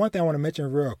 and one thing I want to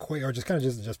mention real quick, or just kind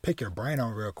of just pick your brain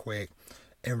on real quick,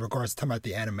 in regards to talking about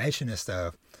the animation and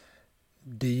stuff.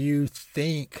 Do you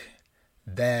think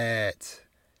that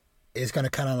it's going to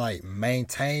kind of like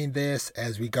maintain this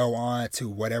as we go on to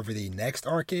whatever the next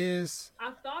arc is?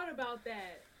 I've thought about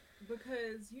that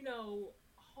because,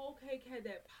 Whole Cake had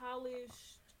that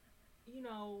polished,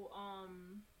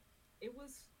 it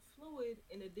was fluid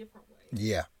in a different way.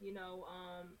 Yeah.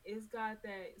 It's got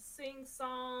that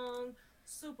sing-song,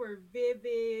 super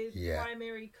vivid,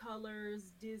 primary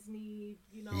colors, Disney,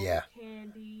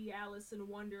 Candy, Alice in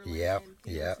Wonderland.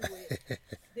 Yep.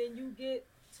 Then you get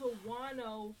to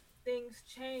Wano, things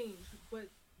change, but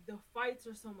the fights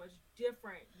are so much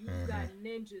different. You've got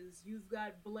ninjas, you've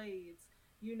got blades,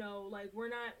 like we're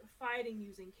not fighting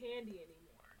using candy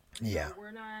anymore.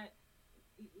 We're not,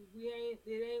 it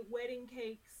ain't wedding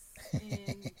cakes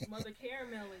and Mother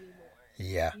Caramel anymore.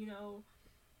 Yeah.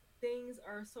 Things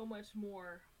are so much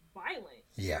more violent.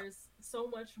 Yeah. There's so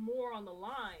much more on the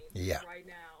line right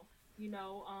now,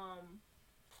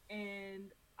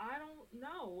 and I don't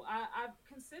know. I've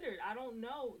considered, I don't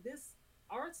know. This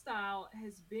art style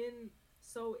has been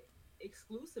so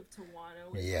exclusive to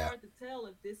Wano. It's hard to tell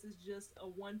if this is just a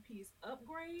One Piece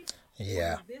upgrade. Or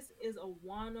if this is a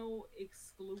Wano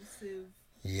exclusive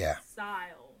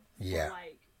style. For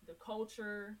like the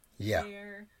culture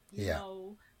there,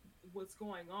 what's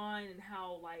going on, and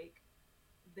how like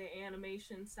the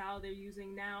animation style they're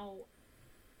using now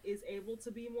is able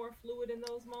to be more fluid in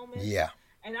those moments.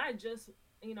 And I just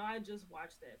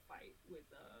watched that fight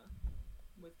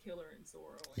with Killer and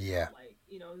Zoro. And how,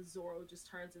 like, Zoro just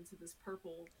turns into this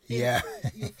purple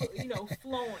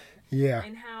flowing.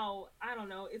 And how, I don't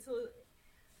know, it's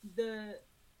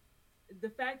the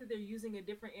fact that they're using a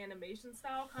different animation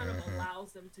style kind of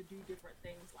allows them to do different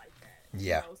things like that.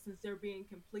 Since they're being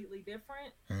completely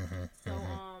different. So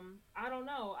I don't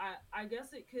know. I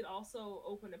guess it could also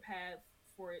open a path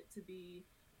for it to be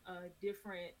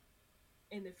different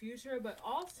in the future, but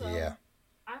also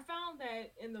I found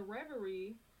that in the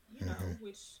Reverie,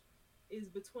 which is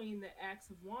between the acts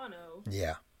of Wano,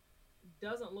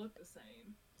 doesn't look the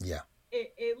same.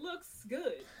 It looks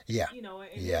good. And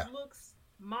it looks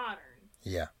modern.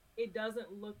 It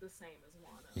doesn't look the same as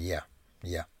Wano.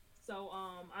 So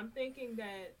I'm thinking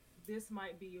that this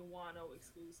might be a Wano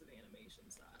exclusive animation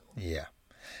style.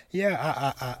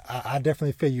 I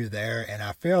definitely feel you there, and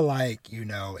I feel like in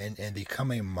the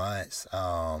coming months,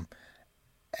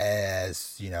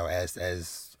 as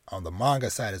on the manga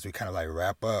side, as we kind of like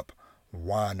wrap up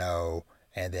Wano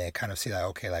and then kind of see like,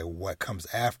 okay, like what comes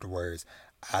afterwards,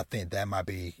 I think that might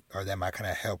kind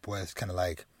of help with kind of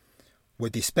like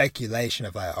with the speculation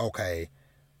of like, okay,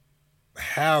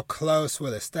 how close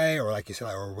will it stay, or like you said,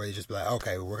 like, or will you just be like,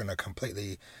 okay, we're gonna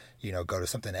completely go to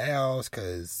something else?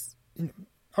 Because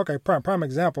okay, prime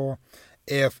example,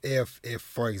 if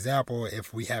for example,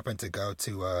 if we happen to go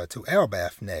to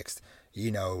Elbaf next,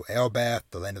 Elbaf,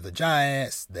 the land of the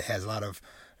giants, that has a lot of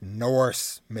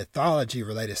Norse mythology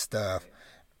related stuff.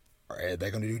 Are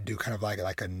they going to do kind of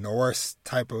like a Norse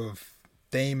type of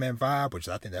theme and vibe, which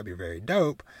I think that'd be very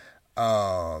dope,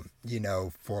 for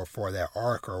that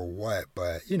arc or what.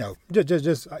 But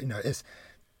just it's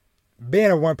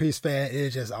being a One Piece fan,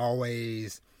 it's just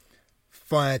always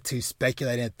fun to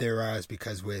speculate and theorize,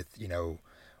 because with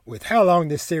how long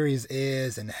this series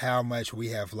is and how much we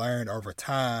have learned over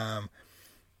time,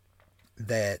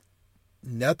 that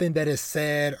nothing that is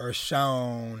said or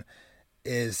shown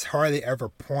is hardly ever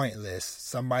pointless.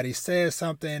 Somebody says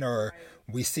something, or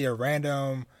we see a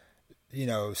random,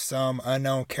 some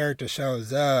unknown character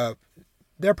shows up.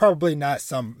 They're probably not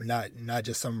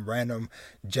just some random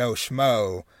Joe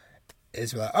Schmo.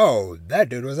 It's like, oh, that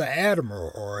dude was an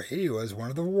admiral, or he was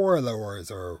one of the warlords,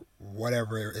 or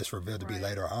whatever it's revealed to be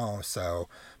later on. So,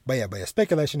 but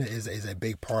speculation is a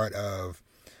big part of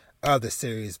of the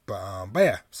series. But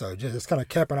yeah, so just kind of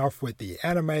capping off with the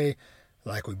anime,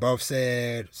 like we both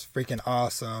said, it's freaking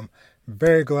awesome.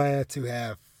 Very glad to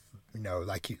have,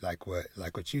 like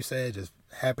what you said, just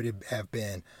happy to have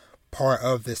been part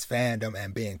of this fandom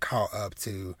and being caught up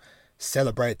to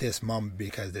celebrate this moment,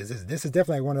 because this is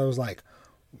definitely one of those like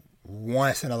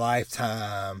once in a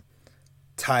lifetime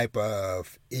type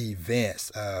of events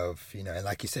of, and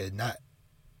like you said, not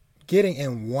getting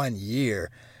in 1 year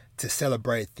to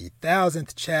celebrate the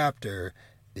 1,000th chapter,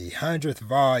 the 100th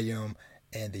volume,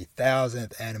 and the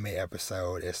 1,000th anime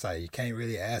episode. It's like you can't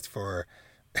really ask for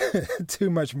too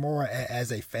much more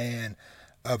as a fan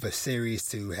of a series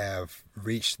to have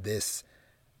reached this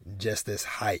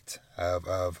height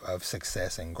of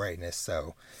success and greatness.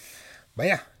 So, but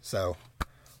yeah, so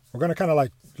we're gonna kind of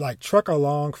like truck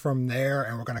along from there,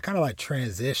 and we're gonna kind of like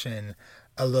transition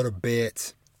a little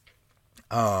bit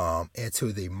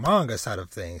into the manga side of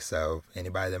things. So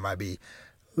anybody that might be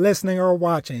listening or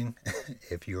watching,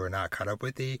 if you are not caught up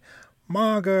with the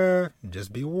manga,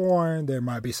 just be warned, there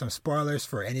might be some spoilers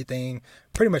for anything,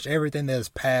 pretty much everything that's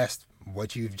past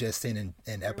what you've just seen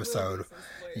in episode.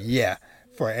 Yeah,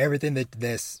 for everything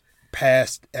that's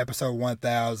past episode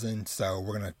 1000. So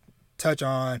we're going to touch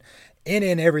on any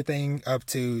and everything up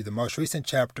to the most recent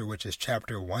chapter, which is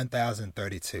chapter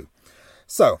 1032.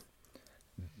 So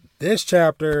this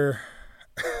chapter,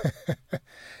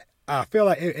 I feel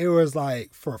like it was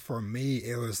like, for me,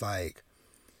 it was like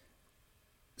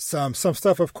some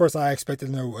stuff. Of course, I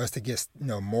expected us to get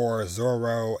more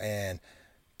Zoro and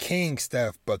King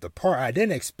stuff, but the part I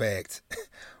didn't expect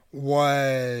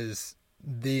was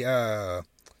the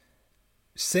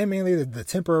seemingly the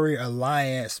temporary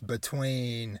alliance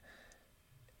between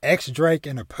X Drake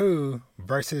and Apu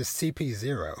versus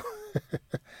CP0.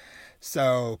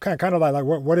 So kind of like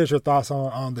what is your thoughts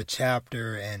on the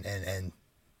chapter and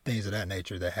things of that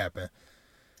nature that happen?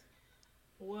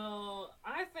 Well,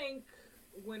 I think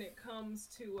when it comes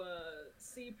to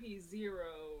CP0,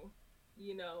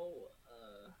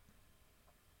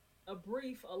 a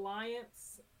brief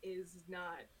alliance is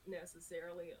not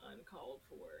necessarily uncalled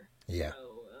for. Yeah.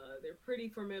 They're pretty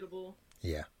formidable.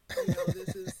 Yeah.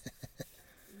 This is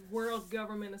world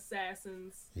government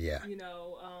assassins. Yeah.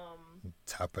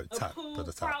 Top of the top.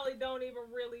 Probably don't even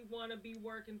really want to be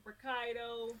working for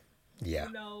Kaido. Yeah.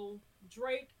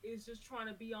 Drake is just trying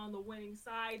to be on the winning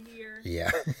side here.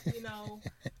 Yeah.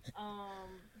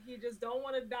 He just don't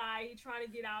want to die. He's trying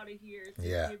to get out of here to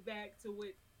get back to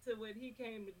what he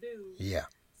came to do. Yeah.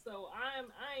 So I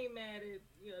ain't mad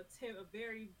at a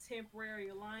very temporary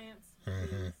alliance.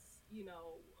 Mm-hmm.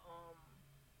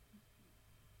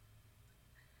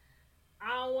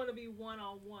 I don't want to be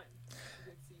one-on-one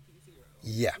with CP0.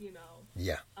 Yeah.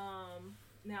 Yeah.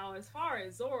 Now, as far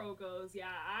as Zoro goes,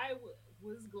 I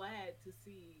was glad to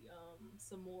see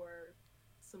some more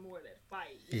of that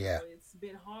fight. It's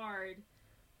been hard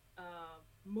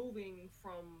moving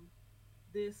from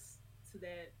this to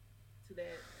that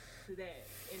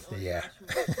in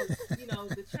Onigashima.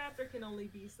 The chapter can only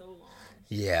be so long.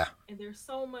 Yeah. And there's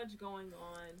so much going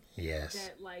on. Yes.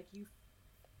 That like you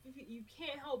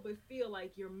can't help but feel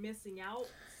like you're missing out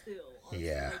still.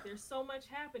 Like there's so much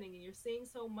happening and you're seeing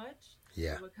so much.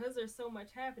 Yeah. Because there's so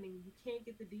much happening, you can't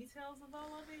get the details of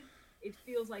all of it. It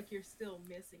feels like you're still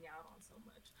missing out on so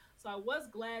much. So I was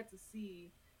glad to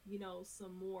see,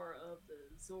 some more of the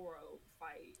Zoro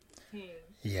fight with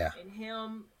King. Yeah. And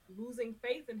him losing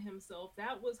faith in himself.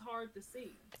 That was hard to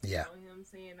see. Yeah. Him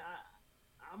saying,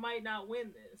 I might not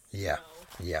win this. Yeah.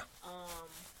 Yeah.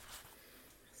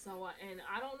 So, and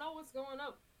I don't know what's going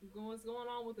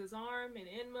on with his arm and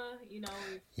Enma,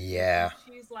 Yeah.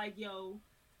 She's like, yo,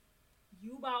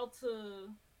 you about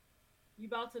to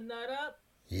nut up,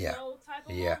 yeah. Type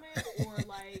of moment, or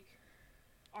like,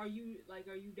 are you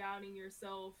doubting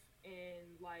yourself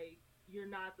and like you're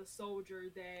not the soldier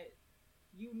that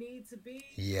you need to be,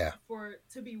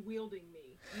 to be wielding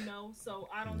me, So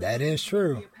I don't know. That is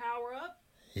true. Be a power up,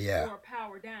 or a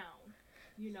power down.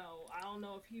 I don't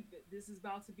know if this is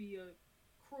about to be a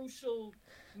crucial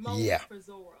moment for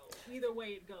Zoro. Either way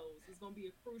it goes, it's gonna be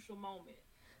a crucial moment.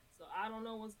 So I don't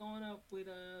know what's going up with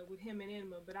him and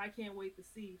Enma, but I can't wait to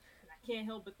see. And I can't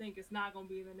help but think it's not gonna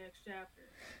be in the next chapter.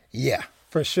 Yeah,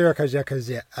 for sure. Cause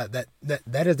that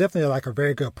is definitely like a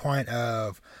very good point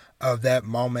of that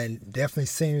moment. Definitely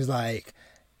seems like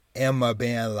Enma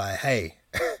being like, hey.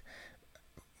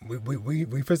 We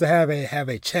supposed to have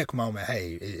a check moment.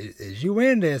 Hey, is you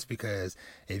in this? Because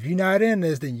if you're not in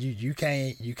this, then you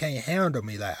can't handle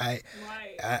me. Like I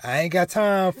ain't got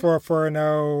time for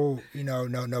no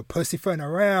pussyfooting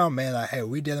around, man. Like, hey,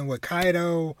 we dealing with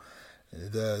Kaido.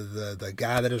 the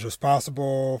guy that is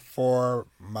responsible for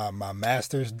my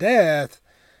master's death,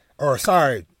 or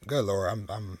sorry, good lord,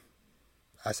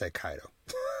 I said Kaido.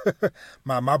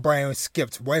 my brain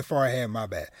skipped way far ahead, my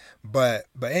bad. But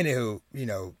anywho,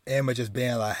 Emma just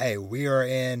being like, hey, we are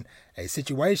in a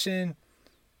situation,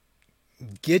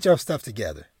 get your stuff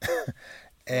together.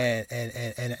 and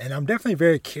I'm definitely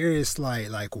very curious,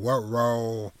 like what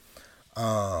role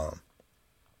Hiyori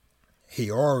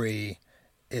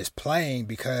is playing,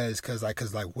 because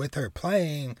with her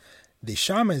playing the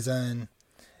Shamazan,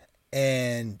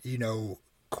 and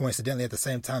coincidentally at the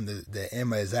same time that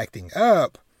Emma is acting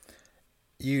up,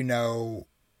 I'm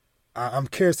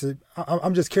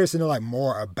just curious to know like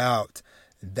more about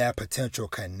that potential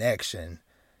connection,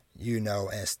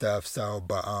 and stuff. So,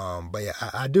 but yeah,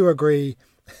 I do agree.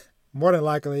 More than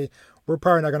likely, we're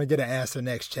probably not gonna get an answer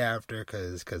next chapter,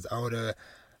 because Oda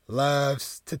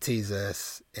loves to tease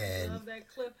us, and love that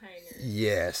cliffhanger.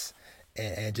 Yes,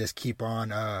 and just keep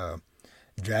on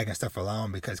dragging stuff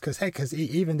along, because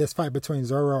even this fight between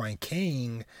Zoro and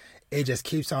King, it just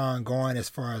keeps on going as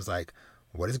far as like,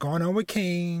 what is going on with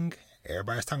King?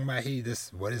 Everybody's talking about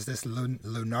what is this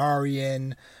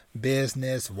Lunarian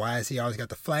business? Why has he always got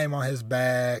the flame on his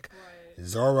back? Right.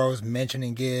 Zoro's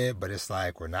mentioning it, but it's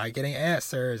like we're not getting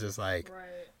answers. It's like,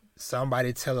 right.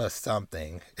 Somebody tell us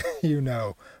something,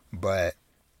 But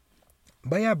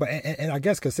yeah, and I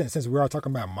guess because since we're all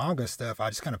talking about manga stuff, I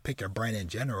just kind of pick your brain in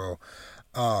general.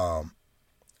 How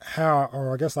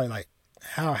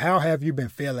have you been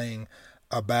feeling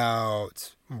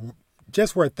about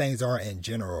just where things are in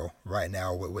general right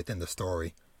now within the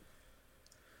story?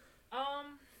 I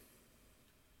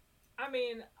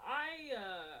mean,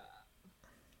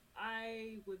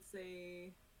 I would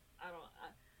say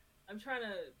I'm trying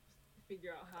to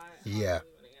figure out how I really want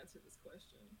to answer this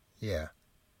question. Yeah.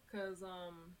 Because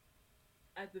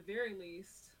at the very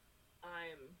least,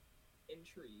 I'm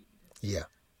intrigued. Yeah.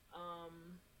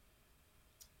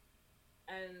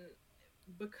 And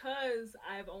because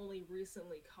I've only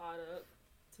recently caught up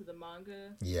to the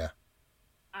manga, yeah,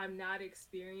 I'm not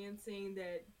experiencing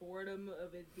that boredom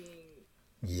of it being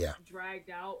dragged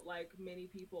out like many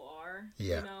people are.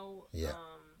 Yeah.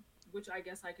 Which I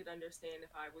guess I could understand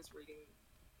if I was reading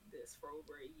this for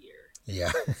over a year.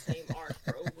 Yeah. The same arc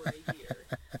for over a year.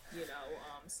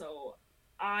 So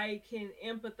I can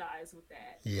empathize with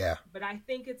that. Yeah. But I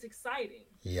think it's exciting.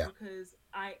 Yeah. Because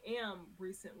I am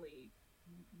recently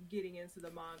getting into the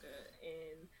manga,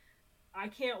 and I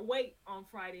can't wait on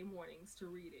Friday mornings to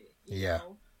read it. You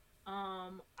know?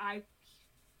 I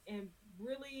am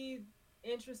really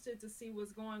interested to see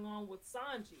what's going on with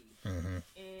Sanji,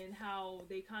 and how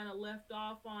they kind of left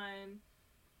off on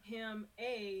him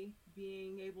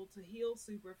being able to heal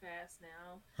super fast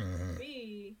now.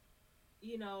 B,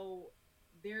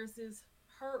 there's this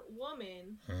hurt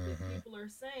woman that people are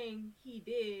saying he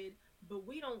did, but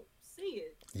we don't see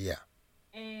it. Yeah.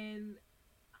 And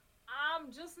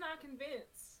I'm just not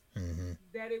convinced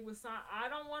that it was. I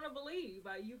don't want to believe.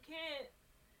 You can't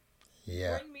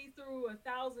bring me through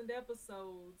 1,000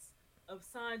 episodes of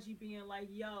Sanji being like,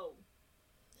 yo.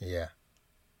 Yeah.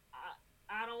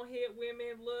 I don't hit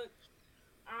women. Look,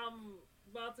 I'm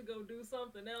about to go do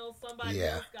something else. Somebody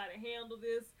else got to handle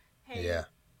this. Hey,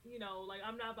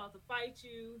 I'm not about to fight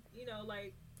you.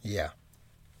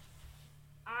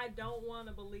 I don't want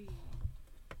to believe.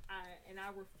 I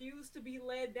refuse to be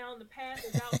led down the path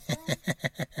without proof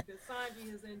that Sanji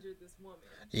has injured this woman.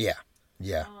 Yeah.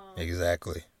 Yeah.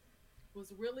 Exactly.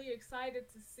 Was really excited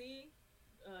to see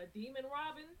Demon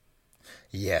Robin.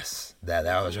 Yes, that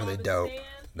was really dope.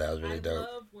 That was really dope.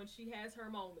 I love when she has her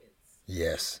moments.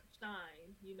 Yes. Shine,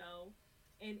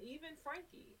 and even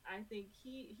Frankie. I think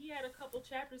he had a couple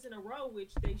chapters in a row,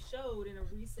 which they showed in a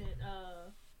recent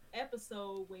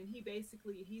episode when he's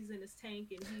in his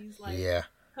tank and he's like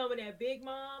coming at Big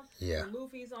Mom. Yeah. And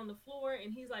Luffy's on the floor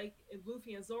and he's like,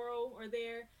 Luffy and Zoro are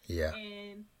there. Yeah.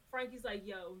 And Frankie's like,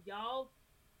 yo, y'all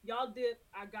dip.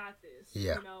 I got this.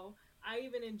 Yeah. I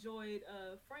even enjoyed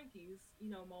Frankie's,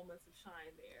 moments of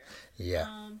shine there. Yeah.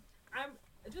 I'm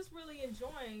just really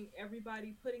enjoying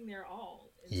everybody putting their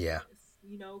all into this,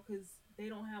 because they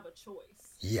don't have a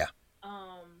choice. Yeah.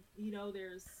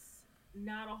 There's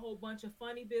not a whole bunch of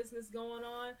funny business going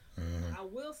on. I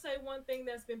will say one thing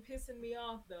that's been pissing me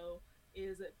off, though,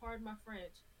 is that, pardon my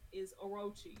French, is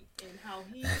Orochi and how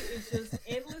he is just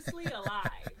endlessly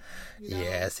alive.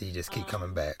 Yes, he just keep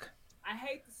coming back. I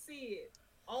hate to see it.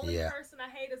 Only person I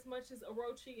hate as much as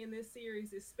Orochi in this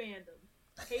series is Spandam.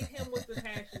 Hate him with a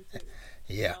passion too.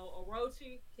 Yeah.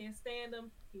 Orochi, can't stand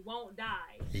him. He won't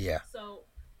die. Yeah. So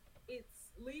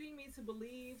it's leading me to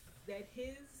believe that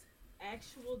his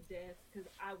actual death, because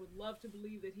I would love to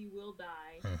believe that he will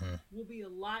die, Mm-hmm. will be a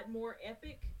lot more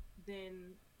epic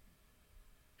than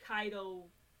Kaido,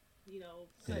 Yeah.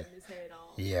 cutting his head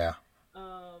off. Yeah.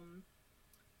 Um,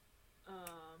 uh,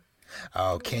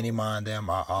 Oh, who Kenny else? Mon, them,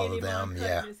 all of Kinemon them.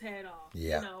 Yeah. cutting his head off.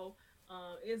 Yeah.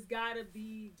 It's got to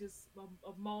be just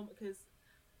a moment, because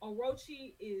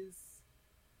Orochi is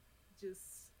just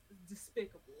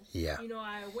despicable. Yeah.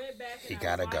 I went back He and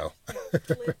gotta I go. watched that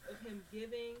clip of him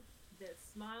giving that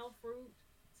smile fruit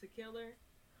to Killer,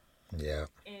 Yeah.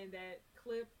 and that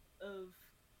clip of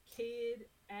Kid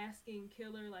asking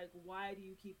Killer, like, why do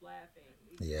you keep laughing?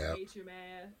 Yeah. You hate your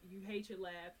math, you hate your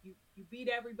laugh, you beat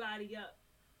everybody up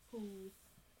who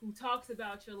talks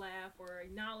about your laugh or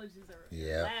acknowledges or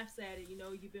Yeah. laughs at it.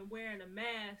 You've been wearing a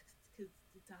mask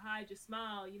to hide your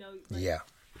smile. Like, Yeah.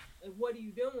 what are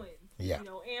you doing? Yeah.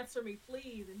 Answer me,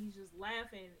 please. And he's just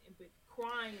laughing but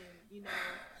crying.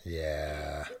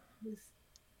 Yeah. It was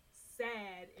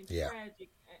sad and Yeah. tragic.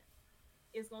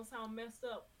 It's gonna sound messed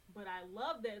up, but I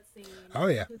love that scene. Oh,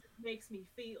 yeah. Because it makes me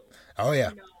feel. Oh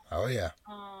yeah. Oh yeah.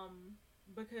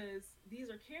 Because these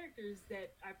are characters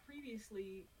that I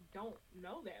previously don't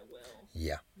know that well.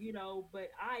 Yeah.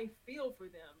 But I feel for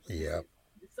them. Yeah.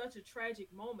 It's such a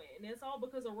tragic moment, and it's all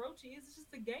because Orochi is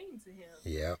just a game to him.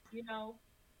 Yeah.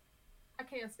 I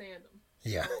can't stand him.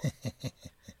 Yeah. So,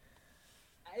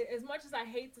 as much as I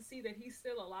hate to see that he's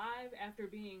still alive after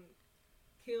being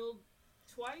killed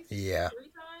twice, Yeah. 3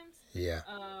 times, Yeah.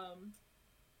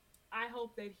 I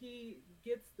hope that he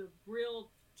gets the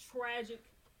real tragic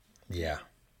Yeah. death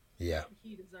Yeah. that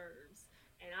he deserves.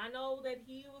 And I know that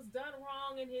he was done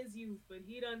wrong in his youth, but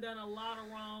he done a lot of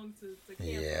wrong to Kempo.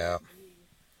 Yeah.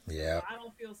 Yeah. So I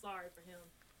don't feel sorry for him.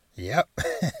 Yep.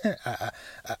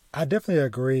 I definitely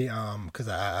agree. Because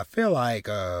I feel like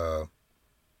I'm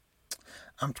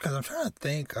trying to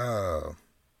think. Because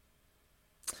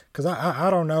I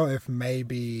don't know if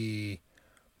maybe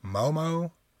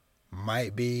Momo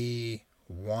might be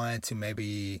one to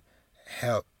maybe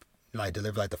help like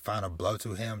deliver like the final blow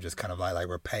to him, just kind of like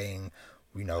repaying,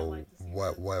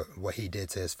 what he did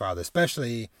to his father,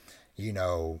 especially,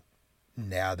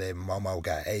 now that Momo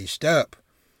got aged up,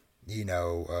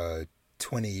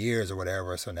 20 years or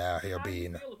whatever. So now he'll How do be.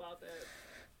 you feel about that?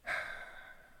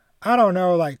 I don't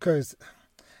know, like, cause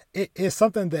it's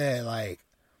something that like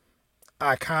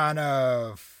I kind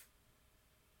of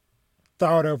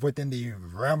thought of within the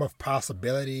realm of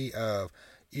possibility of,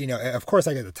 of course,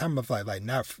 like at the time of like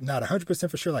not 100%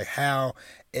 for sure, like how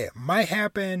it might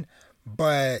happen,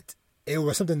 but it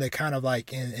was something that kind of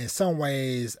like in some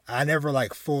ways I never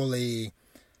like fully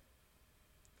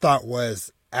thought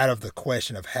was out of the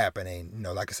question of happening.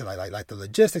 Like I said, like the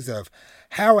logistics of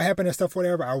how it happened and stuff,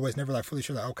 whatever. I was never like fully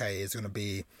sure that okay, it's gonna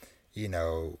be,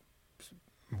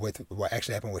 with what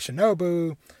actually happened with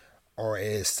Shinobu, or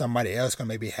is somebody else gonna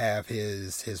maybe have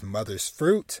his mother's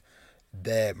fruit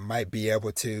that might be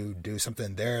able to do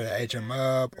something there to age him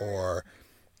up, or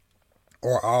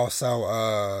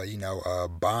also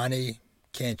Bonnie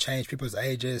can change people's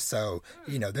ages. So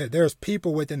there's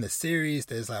people within the series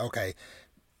that's like, okay,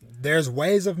 there's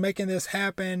ways of making this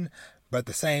happen, but at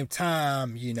the same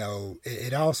time,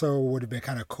 it also would have been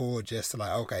kind of cool just to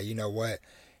like, okay, you know what,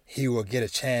 he will get a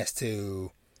chance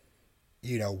to,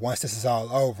 once this is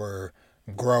all over,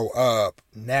 grow up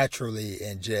naturally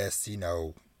and just,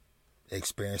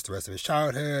 experience the rest of his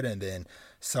childhood and then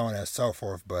so on and so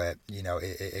forth. But,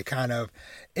 it kind of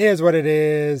is what it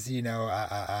is.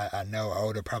 I know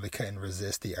Oda probably couldn't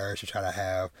resist the urge to try to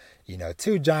have,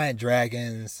 2 giant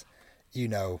dragons,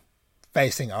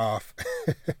 facing off.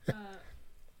 Can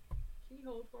you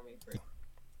hold for me?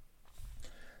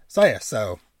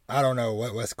 So I don't know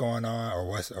what's going on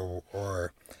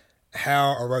or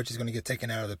how Orochi's going to get taken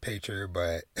out of the picture,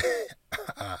 but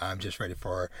I'm just ready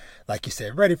for, like you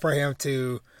said, ready for him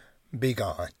to be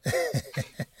gone.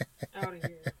 Out of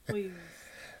here, please.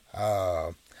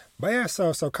 But yeah,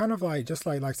 so kind of like just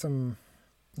like some,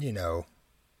 I'm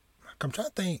trying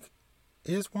to think,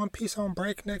 is One Piece on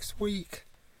break next week?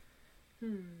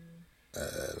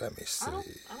 Let me see. I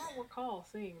don't recall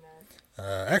seeing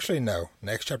that. Actually, no.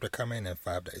 Next chapter coming in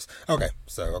 5 days. Okay,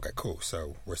 cool.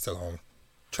 So we're still on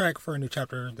track for a new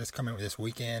chapter that's coming this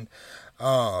weekend.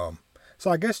 So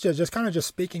I guess just kind of just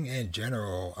speaking in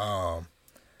general,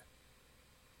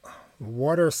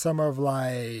 what are some of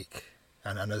like,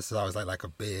 I know this is always like a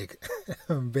big,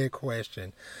 big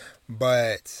question,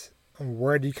 but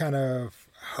where do you kind of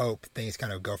hope things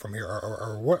kind of go from here,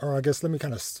 or what? Or I guess let me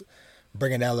kind of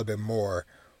bring it down a little bit more.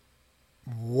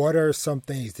 What are some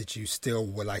things that you still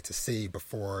would like to see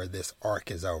before this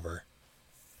arc is over?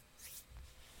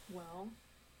 Well,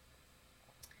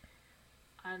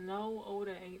 I know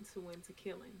Oda ain't too into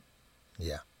killing,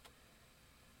 Yeah.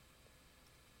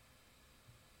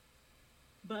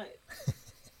 but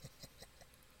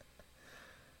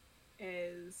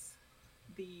as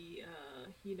the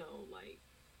like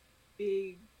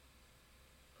big,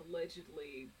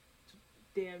 allegedly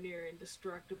damn near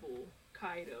indestructible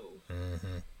Kaido,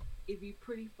 Mm-hmm. it'd be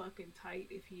pretty fucking tight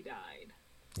if he died.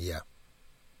 Yeah.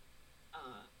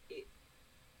 It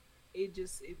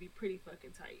it'd be pretty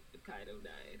fucking tight if Kaido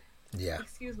died. Yeah.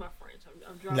 Excuse my French.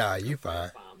 I'm dropping Nah, some you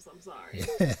French fine. bombs. I'm sorry,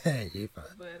 You fine.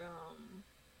 but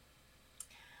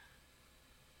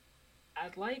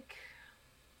I'd like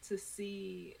to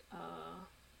see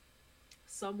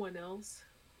someone else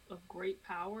of great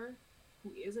power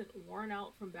who isn't worn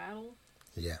out from battle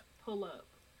Yeah. pull up.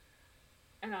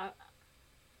 And I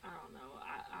don't know.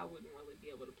 I wouldn't really be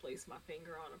able to place my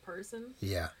finger on a person,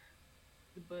 Yeah.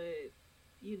 but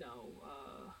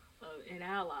an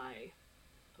ally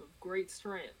of great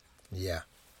strength Yeah.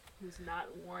 who's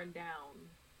not worn down,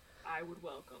 I would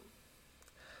welcome.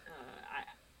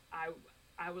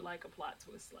 I would like a plot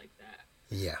twist like that.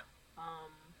 Yeah.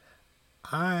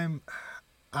 Um,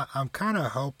 I'm kind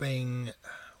of hoping.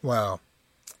 Well,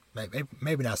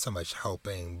 maybe not so much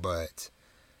hoping, but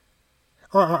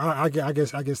or I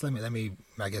guess let me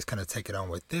kind of take it on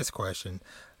with this question.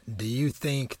 Do you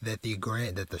think that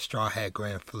the Straw Hat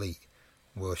Grand Fleet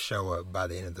will show up by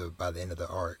the end of the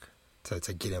arc to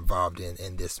get involved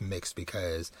in this mix?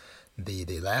 Because the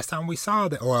last time we saw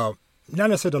them, well, not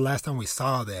necessarily the last time we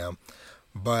saw them,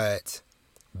 but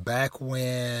back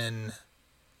when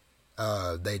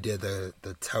they did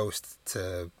the toast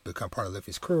to become part of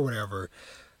Luffy's crew or whatever,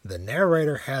 the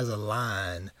narrator has a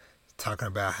line talking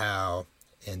about how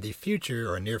in the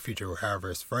future or near future, or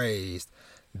however it's phrased,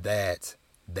 that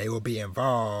they will be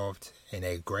involved in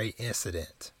a great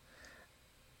incident.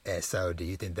 And so do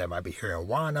you think that might be here in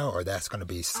Wano, or that's going to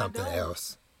be something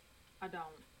else? I don't.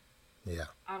 Yeah.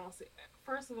 I don't see.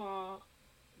 First of all,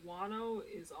 Wano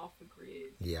is off the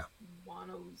grid. Yeah.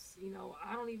 Wano's,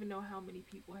 I don't even know how many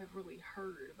people have really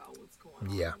heard about what's going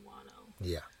on Yeah. in Wano.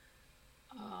 Yeah.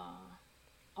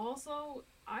 Also,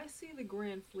 I see the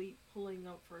Grand Fleet pulling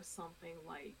up for something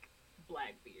like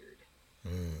Blackbeard.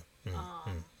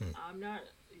 I'm not.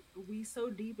 We so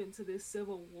deep into this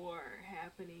civil war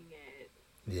happening at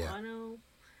Wano.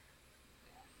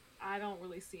 I don't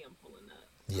really see him pulling up.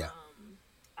 Yeah.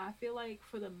 I feel like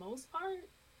for the most part,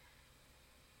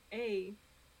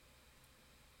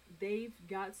 they've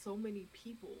got so many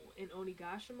people in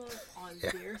Onigashima on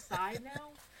their side now.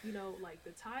 Like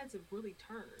the tides have really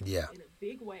turned in a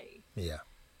big way. Yeah.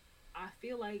 I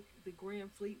feel like the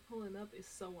Grand Fleet pulling up is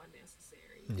so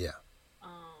unnecessary. Yeah.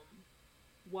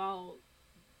 While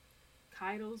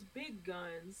Kaido's big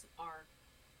guns are,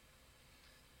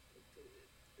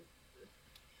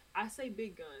 I say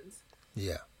big guns.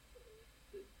 Yeah.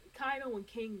 Kaido and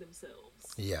King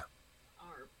themselves. Yeah.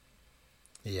 Are.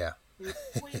 Yeah. The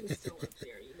Queen is still up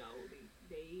there.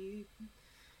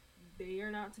 They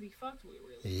are not to be fucked with,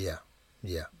 really. Yeah.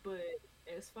 Yeah. But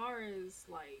as far as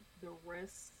like the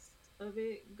rest of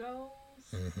it goes,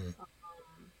 I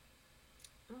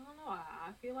don't know.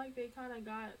 I feel like they kind of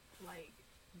got like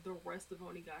the rest of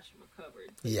Onigashima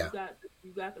covered. Yeah.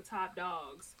 You got the top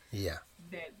dogs. Yeah.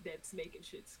 That's making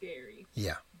shit scary.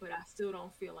 Yeah. But I still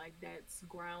don't feel like that's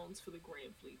grounds for the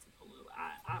Grand Fleet to pull up.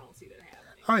 I don't see that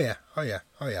happening. Oh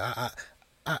yeah.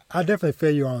 I definitely feel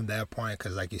you on that point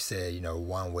because, like you said,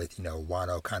 one with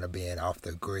Wano kind of being off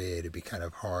the grid, it'd be kind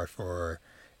of hard for,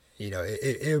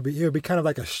 it would be kind of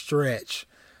like a stretch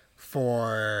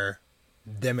for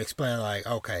them explaining like,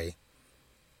 okay,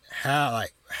 how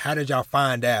did y'all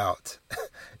find out,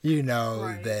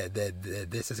 Right. that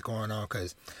this is going on?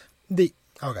 Because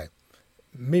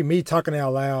me talking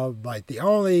out loud, like the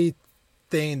only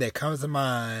thing that comes to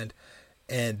mind,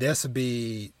 and this would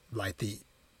be like the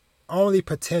only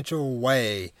potential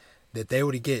way that they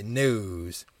would get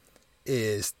news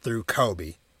is through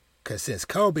Kobe. Because since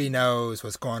Kobe knows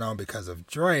what's going on because of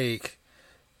Drake,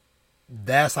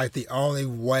 that's like the only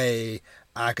way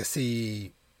I could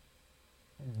see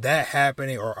that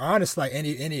happening. Or honestly, like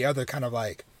any other kind of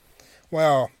like,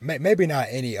 well, maybe not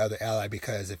any other ally,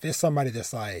 because if it's somebody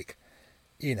that's like,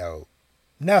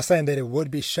 not saying that it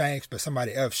would be Shanks, but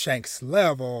somebody of Shanks'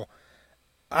 level,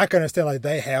 I can understand like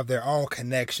they have their own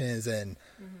connections and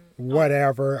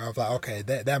whatever of like, okay,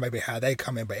 that may be how they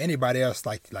come in. But anybody else,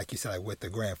 like you said, like with the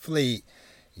Grand Fleet,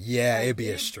 it'd be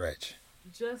a stretch.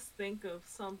 Just think of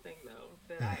something though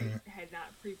that I had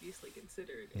not previously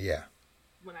considered. Yeah.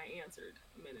 When I answered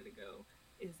a minute ago,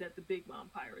 is that the Big Mom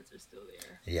pirates are still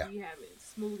there. Yeah. We haven't.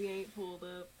 Smoothie ain't pulled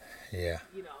up. Yeah.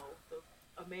 The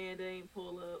Amanda ain't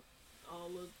pull up.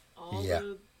 All Yeah.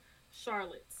 the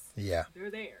Charlottes, Yeah.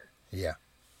 they're there, Yeah.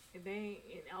 and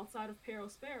outside of Peril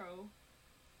Sparrow,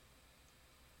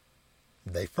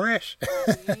 They fresh.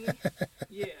 they ain't.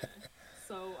 Yeah.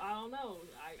 So I don't know.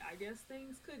 I guess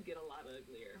things could get a lot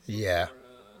uglier. Yeah.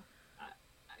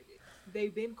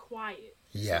 They've been quiet.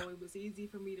 Yeah. So it was easy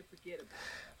for me to forget about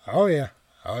it. Oh yeah.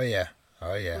 Oh yeah.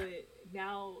 Oh yeah. But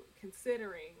now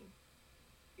considering,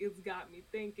 it's got me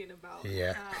thinking about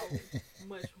Yeah. how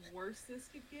much worse this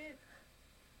could get.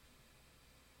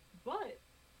 But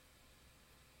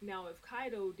now if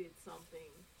Kaido did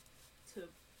something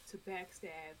to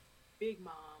backstab Big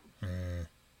Mom, Mm,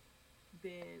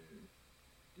 then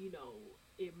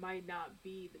it might not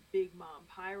be the Big Mom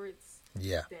pirates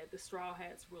yeah. that the Straw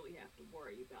Hats really have to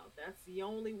worry about. That's the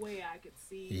only way I could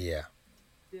see Yeah.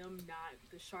 the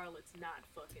Charlottes not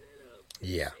fucking it up.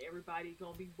 Yeah. Everybody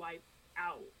gonna be wiped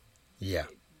out. Yeah.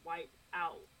 Wiped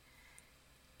out.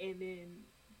 And then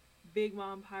Big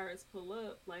Mom pirates pull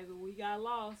up like, we got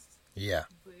lost, Yeah.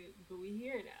 but we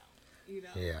here now.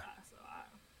 Yeah. So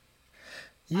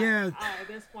Yeah. at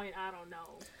this point, I don't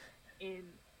know.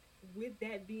 And with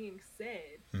that being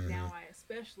said, Mhm. now I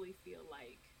especially feel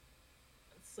like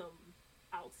some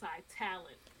outside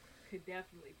talent could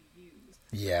definitely be used.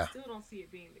 Yeah. I still don't see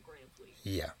it being the Grand Fleet.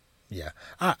 Yeah. Yeah.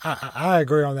 I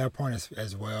agree on that point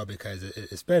as well, because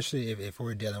especially if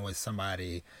we're dealing with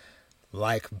somebody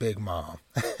like Big Mom,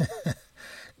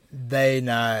 they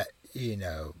not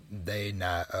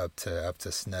up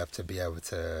to snuff to be able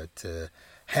to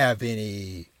have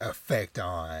any effect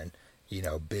on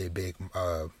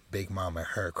Big Mom and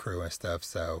her crew and stuff.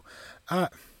 So I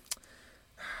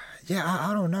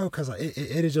don't know, because it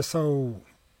is just so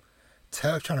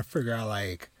tough trying to figure out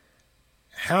like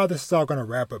how this is all going to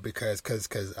wrap up, because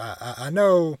I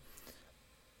know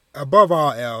above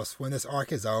all else, when this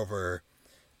arc is over,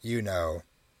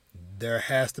 there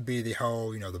has to be the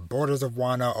whole, the borders of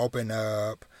Wano open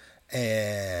up,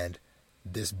 and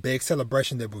this big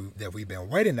celebration that we've been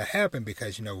waiting to happen,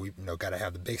 because we got to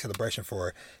have the big celebration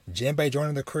for Jinbei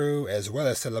joining the crew, as well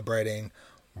as celebrating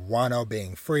Wano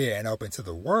being free and open to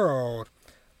the world.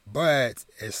 But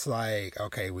it's like,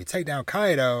 okay, we take down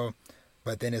Kaido,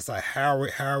 but then it's like, how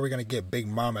are we going to get Big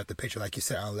Mom at the picture, like you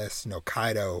said, unless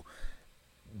Kaido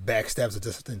backstabs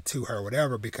or something to her or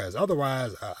whatever, because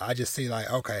otherwise I just see like,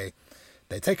 okay,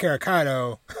 they take care of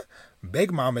Kaido,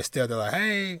 Big Mom is still there like,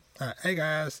 hey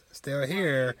guys, still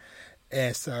here.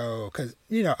 And so, because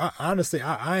honestly,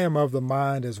 I am of the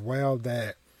mind as well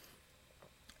that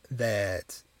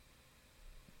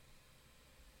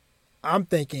I'm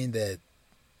thinking that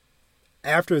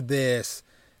after this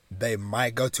they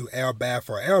might go to Elbaf,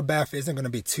 or Elbaf isn't going to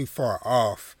be too far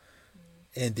off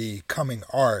in the coming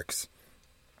arcs,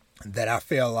 that I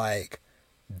feel like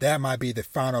that might be the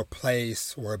final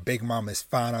place where Big Mom is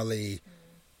finally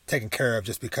taken care of,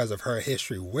 just because of her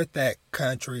history with that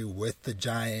country, with the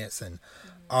giants and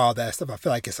all that stuff. I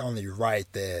feel like it's only right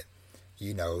that,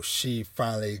 she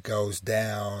finally goes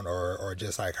down, or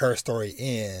just like her story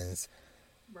ends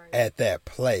at that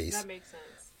place. That makes sense.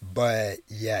 But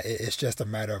yeah, it's just a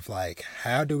matter of like,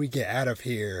 how do we get out of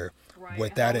here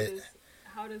without it?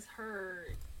 How does her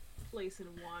place in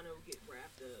Wano get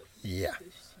wrapped up? Yeah.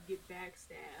 Does she get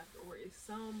backstabbed, or is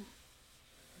some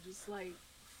just like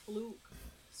fluke,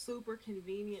 super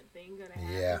convenient thing gonna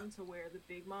happen to where the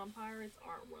Big Mom pirates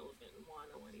aren't relevant in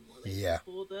Wano anymore? They just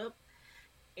pulled up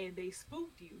and they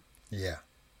spooked you. Yeah.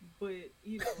 But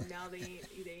now they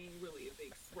ain't really a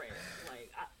big threat.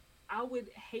 Like I would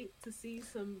hate to see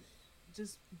some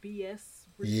just BS.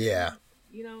 Yeah.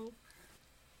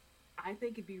 I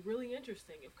think it'd be really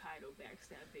interesting if Kaido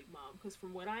backstabbed Big Mom, because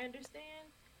from what I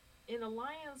understand, in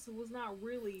Alliance it was not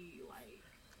really like.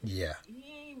 Yeah.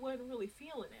 He wasn't really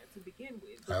feeling that to begin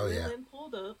with. But Lilin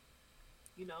pulled up,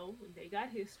 and they got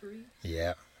history.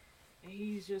 Yeah. And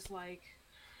he's just like,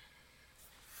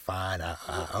 fine,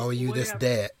 I owe you this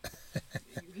debt.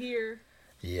 You here?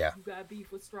 Yeah. You got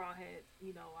beef with Straw Hat.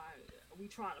 We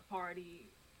trying to party.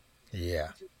 Yeah.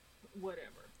 Just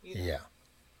whatever. Yeah.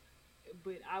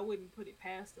 But I wouldn't put it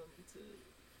past him to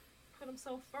put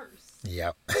himself first.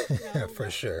 Yep.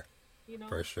 For sure.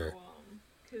 For sure.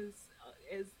 Because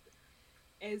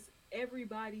as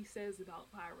everybody says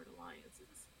about pirate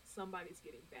alliances, somebody's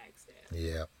getting backstabbed.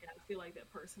 Yeah. And I feel like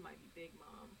that person might be Big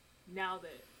Mom. Now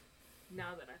that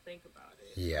I think about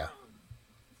it. Yeah.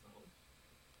 So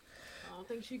I don't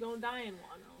think she's gonna die in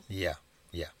Wano. Yeah.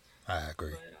 Yeah. I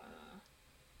agree.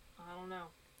 But I don't know.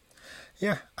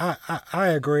 Yeah, I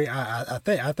agree. I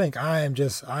think I am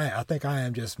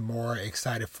just more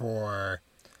excited for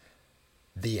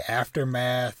the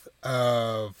aftermath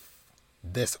of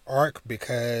this arc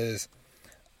because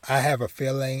I have a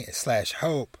feeling slash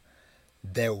hope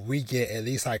that we get at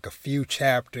least like a few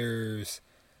chapters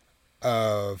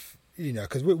of,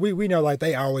 because we know like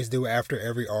they always do after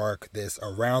every arc this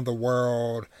around the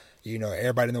world,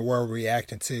 everybody in the world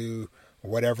reacting to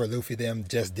whatever Luffy them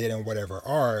just did in whatever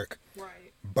arc.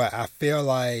 Right. But I feel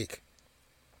like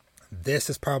this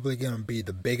is probably going to be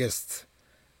the biggest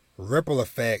ripple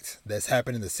effect that's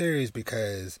happened in the series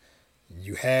because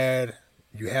you had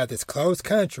this closed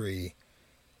country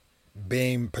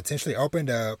being potentially opened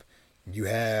up. You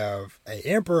have an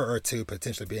emperor or two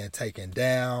potentially being taken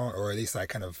down, or at least like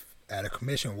kind of out of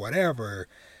commission, whatever.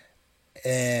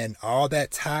 And all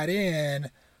that tied in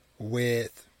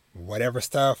with whatever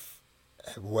stuff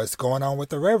was going on with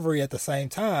the Reverie at the same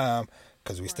time,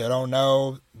 because we still don't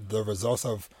know the results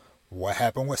of what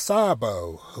happened with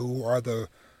Sabo. Who are the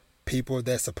people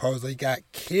that supposedly got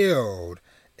killed?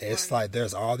 It's like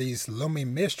there's all these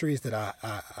looming mysteries that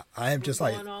I am just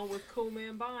like going on with Kuma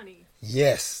and Bonnie.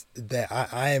 Yes, that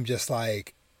I am just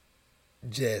like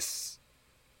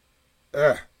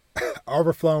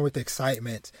overflowing with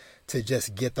excitement to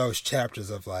just get those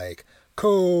chapters of like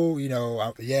cool,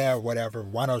 yeah, whatever.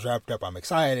 Wano's wrapped up. I'm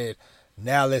excited.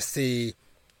 Now let's see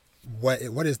what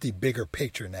is the bigger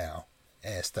picture now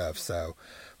and stuff. So,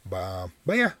 but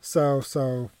yeah,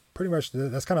 so. Pretty much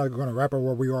that's kind of going to wrap up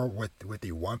where we are with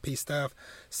the One Piece stuff.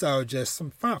 So just some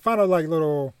final like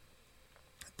little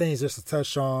things just to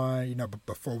touch on,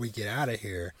 before we get out of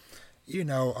here.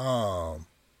 Well,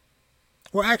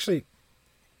 actually,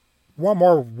 one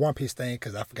more One Piece thing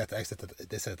because I forgot to ask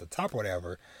this at the top or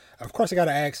whatever. Of course, I got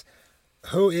to ask,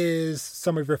 who is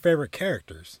some of your favorite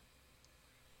characters?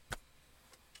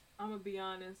 I'm gonna be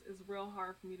honest, it's real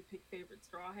hard for me to pick favorite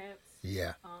Straw Hats.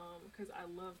 Yeah. Because I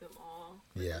love them all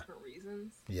for Yeah. different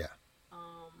reasons. Yeah.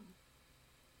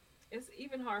 It's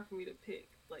even hard for me to pick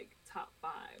like top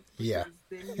 5. Yeah.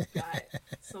 Then you've got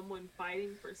someone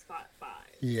fighting for spot 5.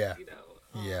 Yeah.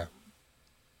 Yeah.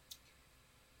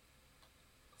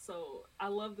 So I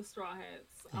love the Straw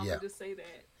Hats. I'm gonna just say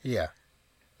that. Yeah.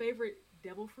 Favorite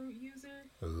Devil Fruit user?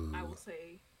 Ooh. I will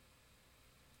say.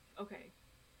 Okay.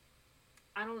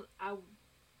 I don't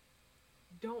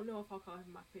know if I'll call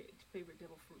him my favorite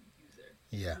Devil Fruit user.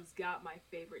 Yeah. He's got my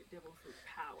favorite Devil Fruit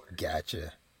power.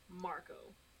 Gotcha.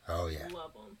 Marco. Oh yeah.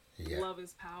 Love him. Yeah. Love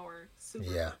his power. Super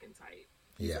fucking tight.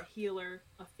 He's a healer,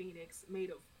 a phoenix,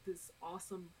 made of this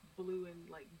awesome blue and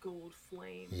like gold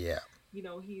flame. Yeah.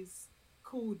 He's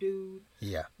cool dude.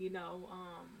 Yeah.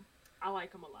 I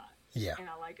like him a lot. Yeah. And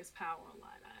I like his power a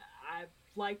lot. I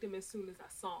liked him as soon as I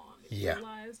saw him and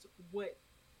realized what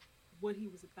he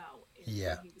was about and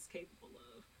what he was capable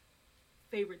of.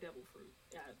 Favorite Devil Fruit.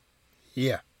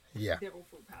 Yeah. Devil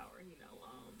Fruit power,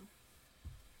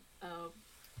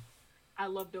 I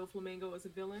love Doflamingo as a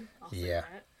villain. I'll say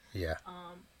that. Yeah.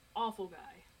 Awful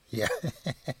guy. Yeah.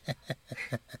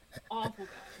 Awful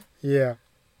guy. Yeah.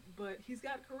 But he's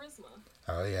got charisma.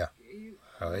 Oh yeah.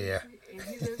 And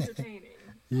he's entertaining.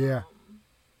 Yeah.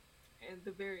 At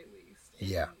the very least.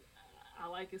 Yeah. And, I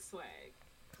like his swag.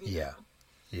 Yeah.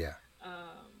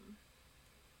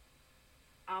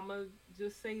 I'ma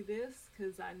just say this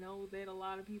because I know that a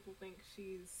lot of people think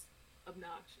she's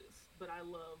obnoxious, but I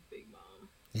love Big Mom.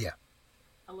 Yeah.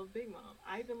 I love Big Mom.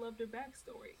 I even loved her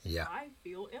backstory. Yeah. I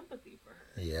feel empathy for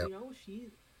her. Yeah.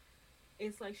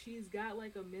 It's like she's got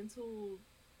like a mental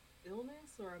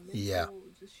illness or a mental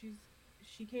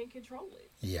she can't control it.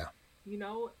 Yeah.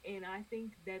 And I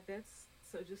think that's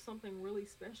just something really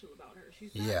special about her.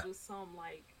 She's not just some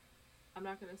like, I'm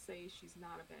not going to say she's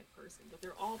not a bad person, but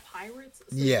they're all pirates.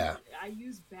 So I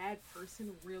use bad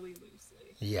person really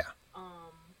loosely. Yeah.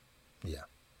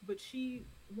 But she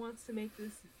wants to make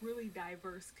this really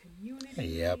diverse community.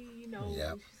 Yep.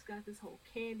 She's got this whole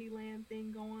Candyland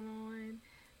thing going on,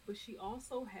 but she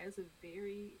also has a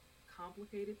very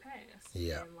complicated past.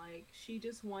 Yeah. And like, she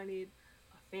just wanted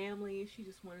a family. She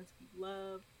just wanted to be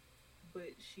loved, but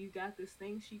she got this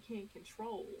thing she can't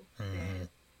control that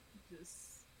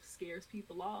just scares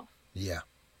people off. Yeah.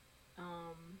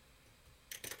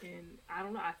 And I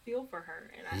don't know, I feel for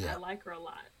her and I like her a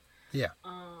lot. Yeah.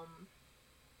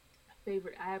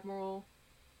 Favorite admiral,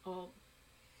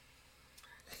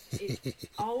 it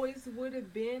always would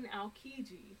have been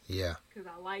Aokiji. Yeah. Because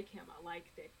I like him. I like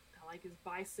his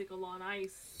bicycle on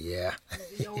ice. Yeah.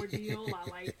 The ordeal. I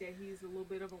like that he's a little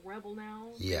bit of a rebel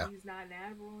now. Yeah. He's not an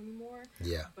admiral anymore.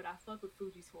 Yeah. But I fuck with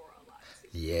Fujitora a lot too.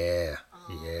 Yeah.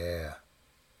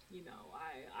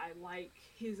 I like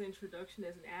his introduction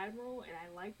as an admiral, and I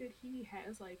like that he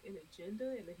has like an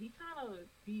agenda, and that he kind of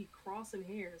be crossing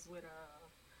hairs with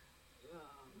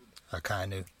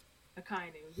Akainu.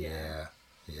 Akainu, yeah. Yeah.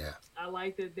 Yeah. I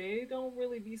like that they don't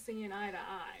really be seeing eye to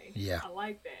eye. Yeah. I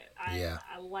like that. Yeah.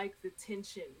 I like the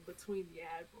tension between the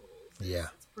admirals. Yeah.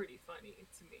 It's pretty funny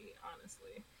to me,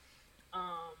 honestly.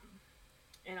 Um,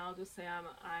 and I'll just say I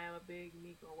am a big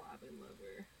Nico Robin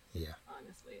lover, Yeah.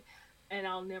 honestly. And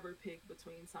I'll never pick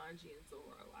between Sanji and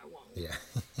Zoro. I won't. Yeah.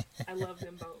 I love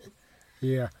them both.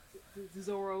 Yeah.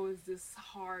 Zoro is this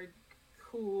hard,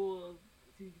 cool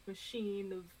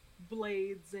machine of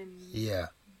blades and Yeah.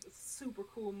 super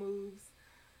cool moves.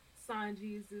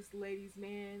 Sanji is this ladies'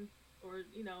 man, or I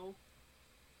don't know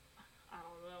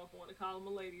if I want to call him a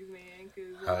ladies' man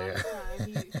because a Oh lot of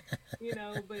yeah. the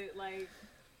time but like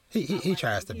he I like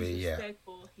tries him. to He's be. Yeah.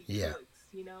 respectful. He Yeah.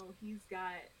 cooks. He's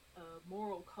got a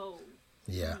moral code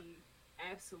that Yeah. he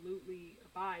absolutely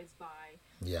abides by.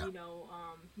 Yeah.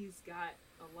 He's got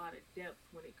a lot of depth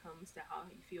when it comes to how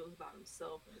he feels about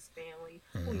himself and his family,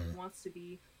 who he Mhm. wants to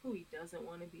be, who he doesn't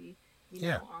want to be.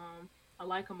 Yeah. I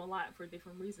like him a lot for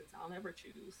different reasons. I'll never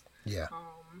choose. Yeah.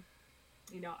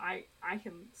 I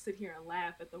can sit here and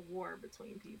laugh at the war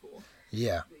between people.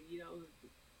 Yeah.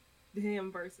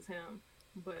 Him versus him,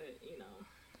 but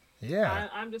Yeah.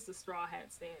 I'm just a straw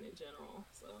hat stan in general.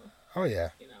 So Oh yeah.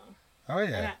 Oh and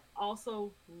yeah. I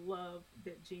also love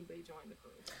that Jinbei joined the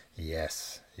crew.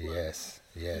 Yes. Love Yes.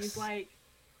 him. Yes. He's like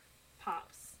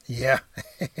pops. Yeah.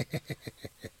 Yeah.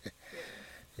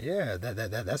 Yeah.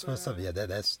 That's what's up. Yeah.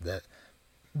 That's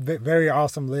very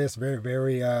awesome list. Very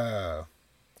very. I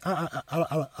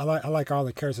like all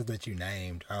the characters that you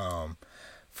named. I'd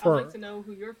like to know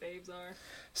who your faves are.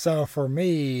 So for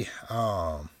me,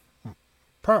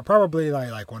 probably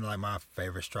like one of my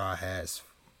favorite Straw Hats,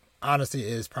 honestly,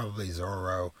 is probably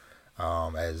Zoro.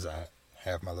 As I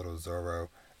have my little Zoro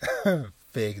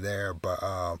fig there, but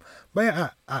yeah,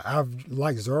 I've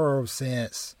liked Zoro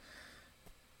since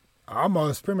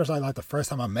almost pretty much like the first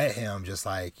time I met him. Just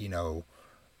like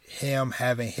him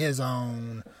having his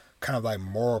own kind of like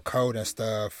moral code and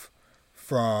stuff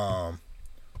from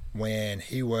when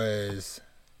he was,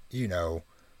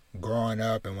 growing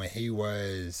up and when he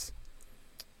was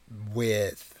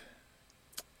with,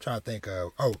 trying to think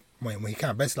of, when he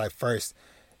kind of basically like first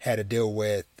had to deal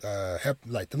with help,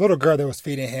 like the little girl that was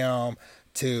feeding him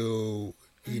to,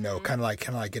 kind of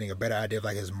like getting a better idea of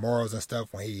like his morals and stuff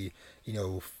when he,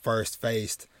 first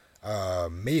faced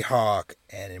Mihawk,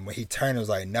 and when he turned, it was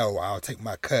like, no, I'll take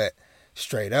my cut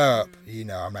straight up. I'm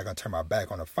not gonna turn my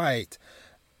back on the fight.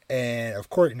 And of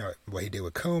course, what he did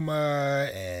with Kuma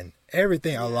and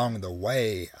everything along the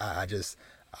way. I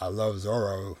love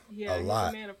Zoro a lot.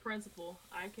 He's a man of principle.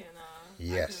 I can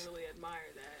Yes. really admire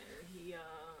that.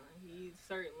 And he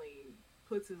certainly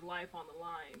puts his life on the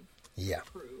line Yeah.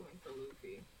 for crew and for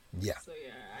Luffy. Yeah. So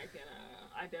yeah,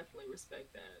 I definitely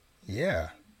respect that.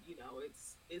 Yeah.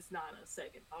 It's not a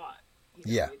second thought.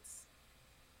 Yeah. It's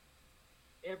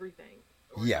everything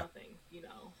or Yeah. nothing.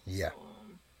 Yeah. So,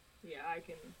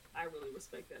 I really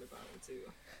respect that about him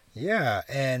too. Yeah,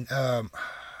 and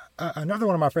another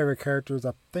one of my favorite characters,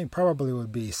 I think, probably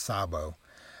would be Sabo.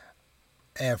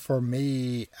 And for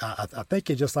me, I think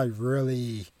it just like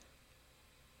really,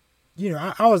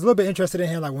 I was a little bit interested in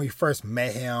him like when we first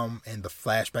met him in the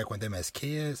flashback with them as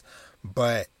kids,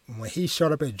 but when he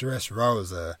showed up at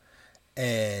Dressrosa,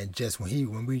 and just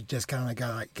when we just kind of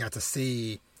got to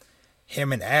see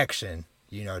him in action,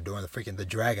 doing the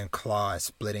Dragon Claw and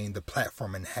splitting the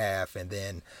platform in half. And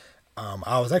then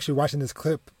I was actually watching this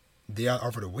clip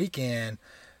over the weekend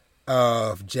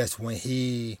of just when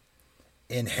he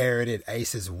inherited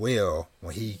Ace's will,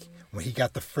 when he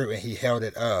got the fruit and he held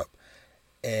it up,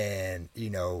 and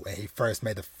and he first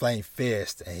made the flame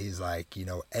fist, and he's like,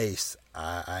 Ace,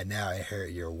 I now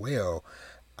inherit your will.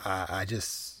 I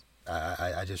just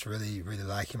really really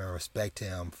like him and respect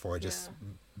him for just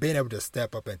being able to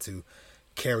step up and to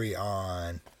carry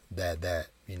on that that.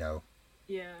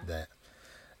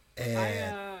 And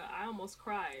I almost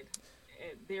cried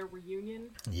at their reunion.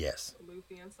 Yes.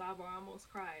 Luffy and Sabo, I almost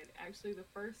cried. Actually, the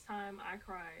first time I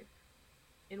cried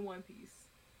in One Piece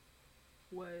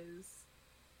was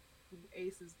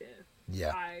Ace's death.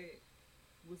 Yeah. I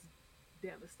was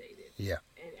devastated. Yeah.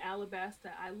 And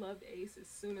Alabasta, I loved Ace as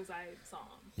soon as I saw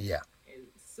him. Yeah. And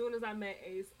as soon as I met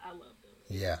Ace, I loved him.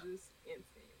 Yeah. It was just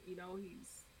instant.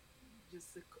 He's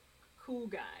just a cool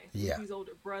guy. Yeah. His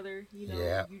older brother.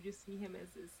 Yeah. You just see him as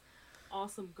this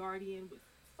awesome guardian with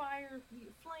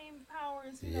flame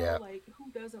powers. Yeah. Like who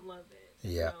doesn't love that?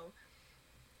 Yeah.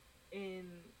 And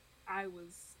I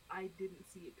didn't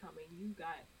see it coming. You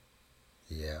got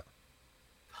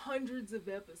hundreds of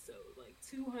episodes, like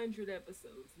 200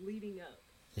 episodes leading up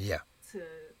Yeah. to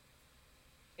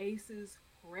Ace's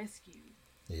rescue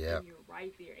Yeah. And you're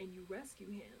right there, and you rescue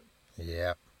him,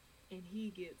 Yeah. and he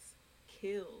gets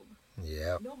killed.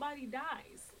 Yeah. Nobody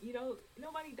dies.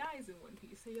 Nobody dies in One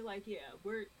Piece. So you're like, yeah,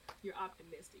 you're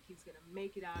optimistic. He's gonna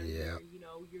make it out of Yeah. here.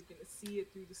 You're gonna see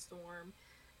it through the storm.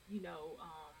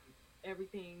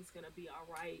 Everything's gonna be all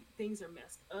right. Things are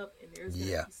messed up, and there's gonna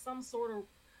Yeah. be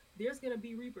there's gonna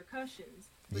be repercussions,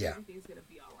 but Yeah. everything's gonna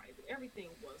be all right. But everything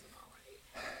wasn't all right.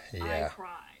 I Yeah.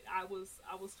 cried. I was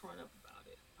torn up about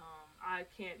it. I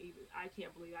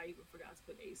can't believe I even forgot to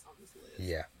put Ace on this list.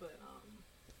 Yeah. But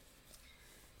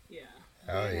yeah.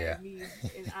 Oh, That yeah. had me,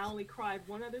 and I only cried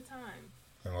one other time,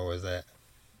 And what was that?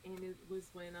 and it was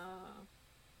when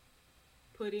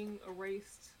Pudding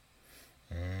erased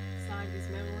Sanji's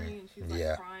memory, and she's like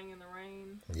Yeah. crying in the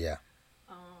rain. Yeah.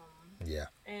 Yeah.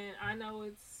 And I know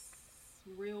it's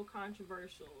real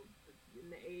controversial in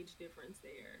the age difference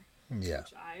there. Yeah.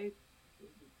 Which I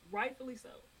rightfully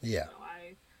so. Yeah.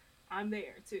 I'm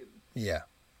there too. Yeah.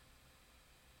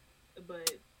 But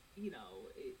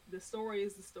the story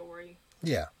is the story,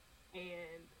 Yeah.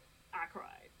 and I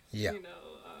cried. Yeah.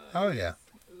 Oh yeah.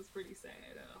 It was pretty sad.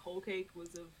 Whole Cake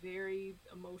was a very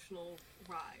emotional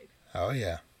ride. Oh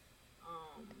yeah.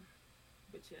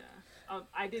 But yeah,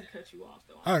 I did cut you off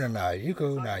though. Oh no, you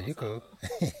cool. No, you cool.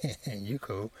 You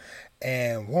cool.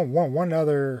 And one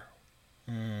other,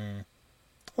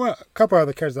 well, a couple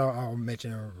other characters I'll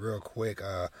mention real quick.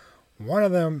 One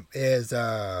of them is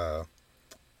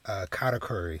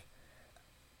Katakuri.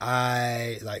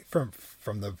 I like from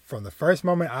the first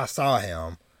moment I saw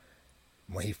him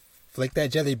when he flicked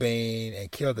that jelly bean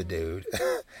and killed the dude,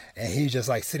 and he's just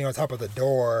like sitting on top of the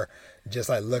door, just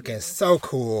like looking so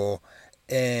cool.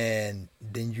 And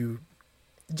then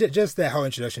just that whole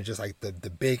introduction, just like the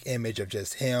big image of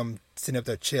just him sitting up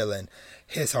there chilling,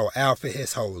 his whole outfit,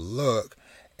 his whole look,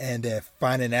 and then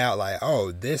finding out like,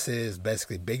 oh, this is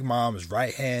basically Big Mom's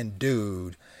right hand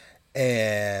dude.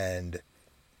 And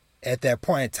at that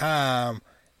point in time,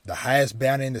 the highest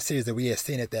bounty in the series that we had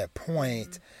seen at that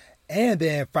point, and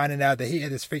then finding out that he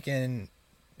had this freaking,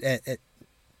 and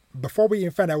before we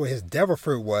even found out what his devil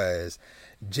fruit was,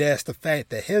 just the fact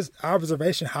that his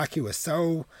observation haki was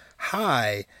so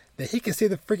high that he can see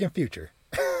the freaking future.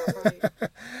 Right.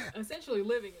 Essentially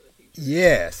living in the future.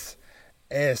 Yes.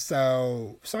 And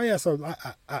so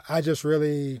I just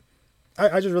really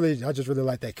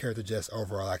like that character just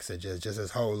overall. Like I said, just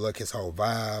his whole look, his whole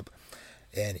vibe,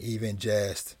 and even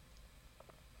just,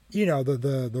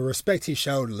 the respect he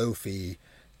showed Luffy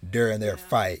during their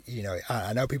fight.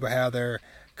 I know people have their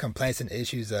complaints and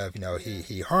issues of,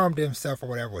 he harmed himself or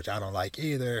whatever, which I don't like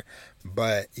either.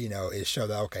 But, it showed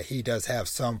that, okay, he does have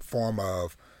some form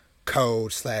of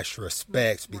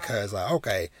code/respect because, like,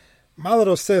 okay, my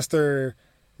little sister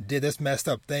did this messed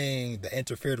up thing that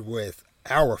interfered with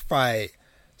our fight.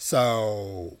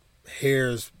 So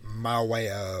here's my way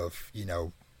of,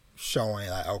 showing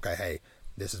like, okay, hey,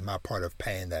 this is my part of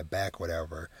paying that back,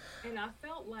 whatever. And I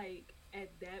felt like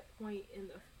at that point in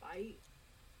the fight,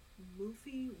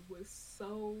 Luffy was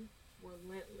so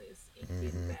relentless in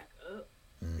getting back up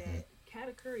that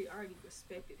Katakuri already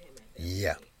respected him at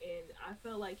that point. And I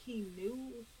felt like he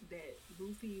knew that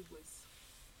Luffy was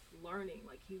learning,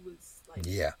 like he was like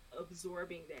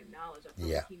absorbing that knowledge. I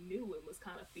felt like he knew it was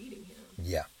kind of feeding him.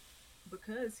 Yeah.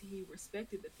 Because he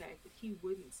respected the fact that he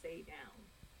wouldn't stay down.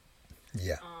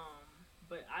 Yeah.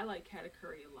 But I like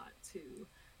Katakuri a lot too.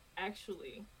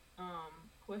 Actually,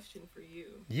 question for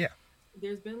you. Yeah.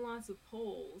 There's been lots of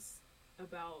polls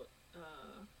about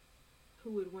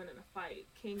who would win in a fight,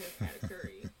 King or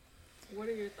Katakuri. What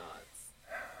are your thoughts?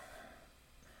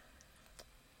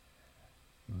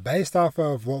 Based off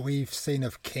of what we've seen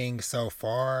of King so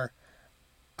far,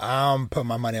 I'm putting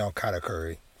my money on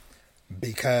Katakuri.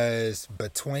 Because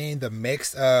between the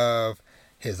mix of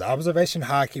his observation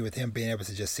haki with him being able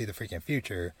to just see the freaking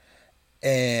future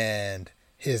and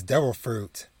his devil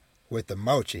fruit with the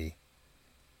mochi,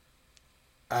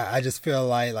 I just feel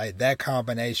like that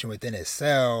combination within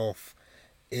itself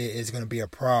is going to be a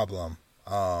problem,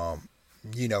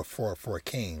 for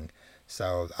King.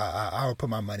 So I would put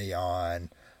my money on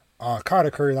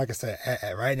Katakuri, like I said,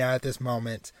 right now at this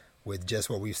moment, with just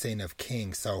what we've seen of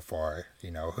King so far.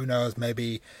 Who knows,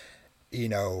 maybe,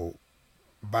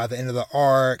 by the end of the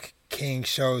arc, King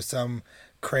shows some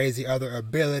crazy other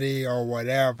ability or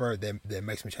whatever that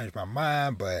makes me change my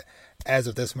mind. But as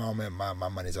of this moment, my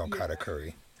money's on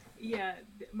Katakuri. Yeah,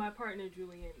 my partner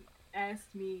Julian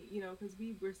asked me, because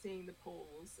we were seeing the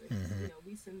polls, and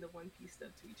we send the One Piece stuff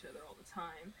to each other all the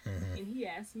time, and he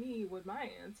asked me what my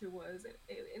answer was,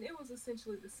 and it was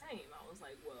essentially the same. I was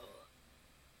like, well,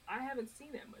 I haven't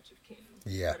seen that much of King,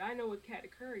 but I know what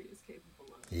Katakuri is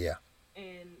capable of. Yeah.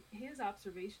 And his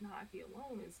observation, how I feel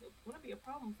alone, is going to be a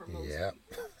problem for most Yeah.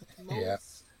 people. Yeah.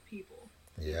 Most people,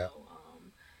 you Yeah. know.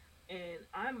 And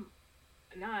I'm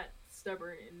not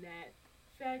stubborn in that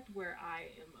fact where I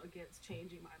am against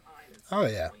changing my mind at Oh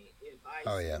some yeah. point. If I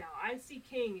Oh yeah. now I see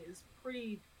King is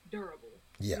pretty durable,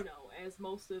 Yeah. you know, as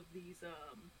most of these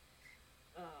uh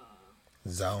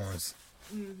Zones.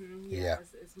 yeah, Yeah.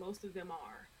 as most of them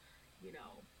are, you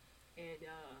know, and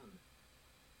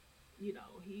you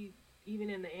know, he even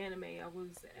in the anime, I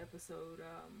was episode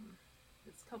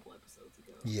it's a couple episodes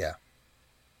ago, Yeah.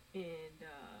 and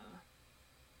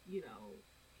you know,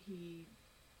 he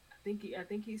I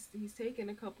think he's taken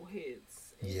a couple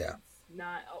hits, and Yeah. it's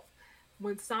not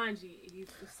when Sanji's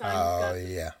Oh got the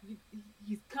yeah.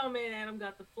 he's coming at him,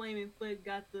 got the flaming foot,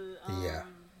 Yeah.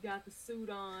 got the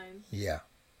suit on, Yeah.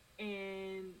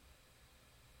 and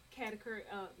Katakuri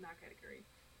not Katakuri,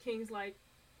 King's like,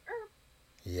 er,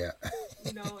 Yeah.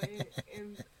 you know,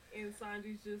 and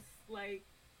Sanji's just like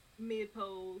mid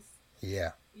pose,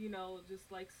 Yeah. you know,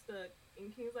 just like stuck,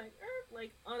 and King's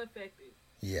like unaffected.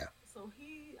 Yeah. So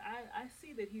I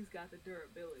see that he's got the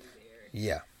durability there,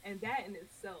 Yeah. and that in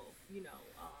itself, you know,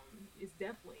 is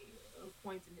definitely a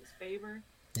point in his favor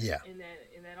Yeah. in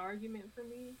that argument for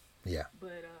me. Yeah.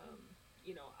 But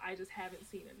you know, I just haven't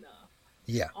seen enough.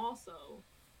 Yeah. Also,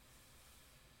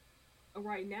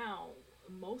 right now,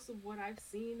 most of what I've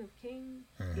seen of King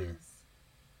Mhm. is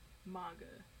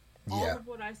manga. All Yeah. of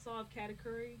what I saw of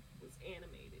Katakuri was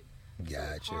animated. So it's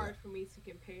Gotcha. hard for me to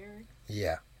compare,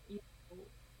 Yeah. you know,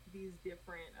 these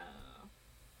different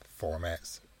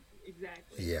Formats.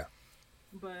 exactly. Yeah.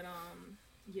 But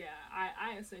yeah,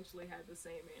 I essentially had the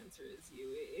same answer as you.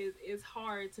 It's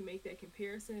hard to make that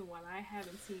comparison when I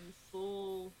haven't seen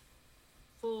full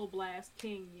blast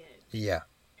King yet, Yeah.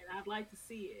 and I'd like to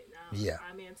see it. Now Yeah.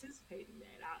 I'm anticipating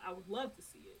that. I would love to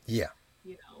see it. Yeah.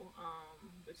 You know,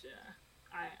 but yeah,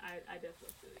 I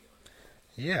definitely feel you on that.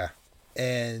 Yeah.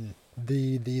 And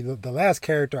the last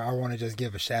character I want to just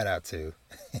give a shout out to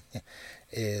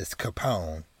is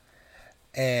Capone.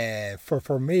 And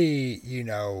for me, you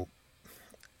know,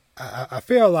 I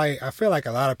feel like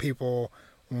a lot of people,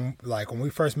 like when we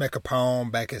first met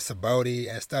Capone back at Saboti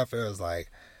and stuff, it was like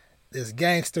this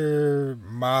gangster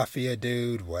mafia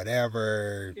dude,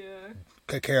 whatever, Yeah.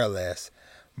 could care less.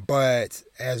 But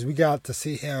as we got to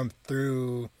see him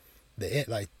through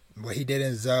like what he did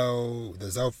in the Zoe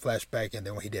flashback, and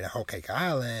then what he did in Whole Cake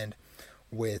Island,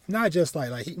 with not just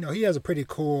like he, you know, he has a pretty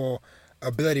cool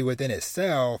ability within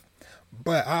itself.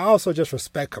 But I also just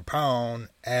respect Capone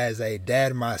as a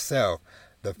dad myself.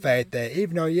 The fact that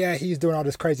even though, yeah, he's doing all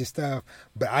this crazy stuff,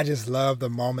 but I just love the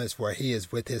moments where he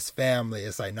is with his family.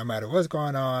 It's like no matter what's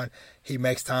going on, he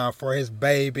makes time for his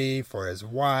baby, for his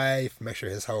wife, make sure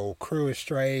his whole crew is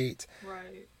straight.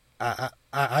 Right.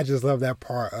 I just love that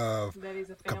part of That he's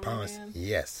a family Capone's. man.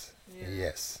 Yes. Yeah.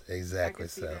 Yes, I exactly. can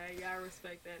see So, that. Yeah, I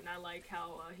respect that, and I like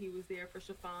how he was there for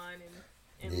Chiffon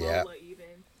and yeah. Lola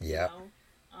even. Yeah. You know?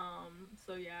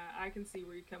 So yeah, I can see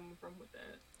where you're coming from with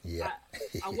that. Yeah.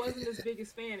 I wasn't his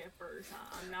biggest fan at first.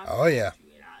 I'm not. Oh, yeah.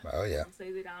 You, and Oh, yeah. don't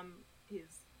say that I'm his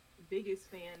biggest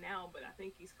fan now, but I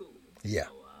think he's cool. Yeah.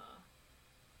 So,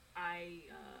 I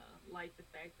like the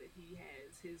fact that he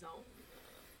has his own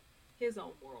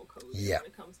moral code Yeah. when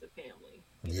it comes to family.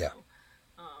 You Yeah. know?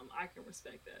 I can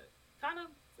respect that. Kind of,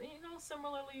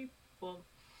 similarly. Well,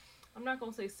 I'm not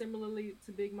gonna say similarly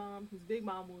to Big Mom, because Big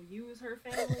Mom will use her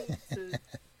family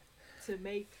to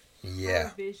make Yeah.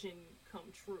 her vision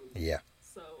come true. Yeah.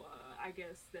 So I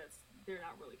guess they're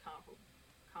not really comparable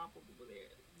there.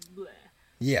 Bleh.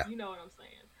 Yeah. You know what I'm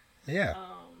saying? Yeah.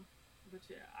 But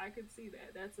yeah, I could see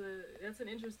that. That's an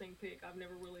interesting pick. I've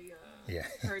never really Yeah.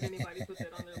 heard anybody put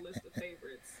that on their list of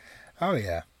favorites. Oh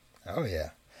yeah. Oh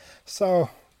yeah. So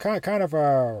kind of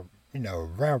you know,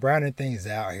 rounding things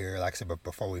out here, like I said, but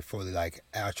before we fully like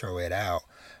outro it out,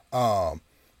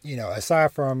 you know,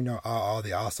 aside from, you know, all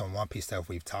the awesome One Piece stuff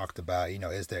we've talked about, you know,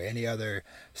 is there any other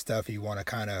stuff you want to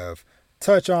kind of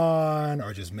touch on,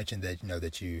 or just mention that, you know,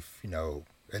 that you've, you know,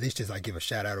 at least just like give a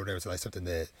shout out or whatever, so like something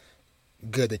that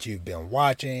good that you've been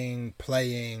watching,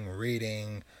 playing,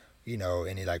 reading, you know,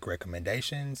 any like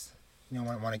recommendations you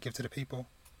know want to give to the people?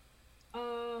 I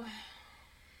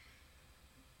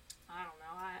don't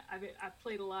know. I've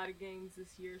played a lot of games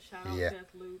this year. Shout out Yeah.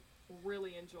 Deathloop.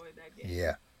 Really enjoyed that game.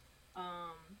 Yeah.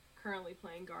 Currently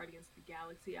playing Guardians of the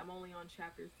Galaxy. I'm only on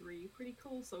chapter 3. Pretty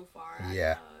cool so far.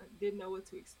 Yeah. I didn't know what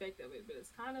to expect of it, but it's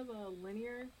kind of a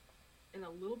linear and a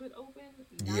little bit open.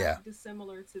 Not Yeah.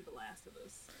 dissimilar to The Last of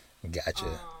Us.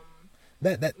 Gotcha.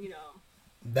 That You know.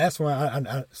 that's why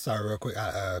I sorry real quick,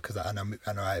 because I know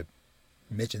I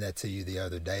mentioned that to you the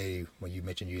other day when you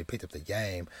mentioned you had picked up the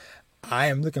game. I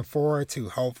am looking forward to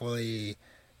hopefully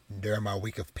during my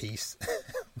week of peace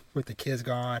with the kids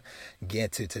gone,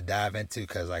 get to dive into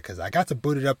cause I got to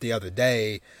boot it up the other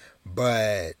day,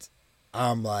 but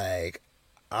I'm like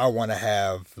I want to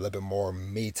have a little bit more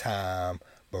me time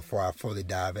before I fully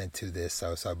dive into this.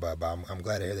 But I'm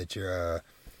glad to hear that you're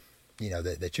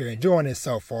that you're enjoying it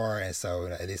so far, and so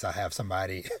at least I have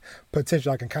somebody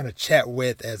potential I can kind of chat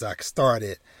with as I start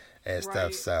it and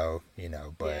stuff. So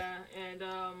but yeah, and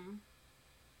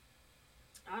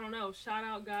I don't know. Shout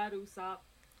out God Usopp.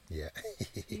 Yeah.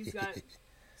 He's got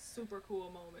super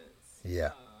cool moments.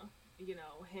 Yeah.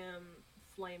 Him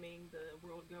flaming the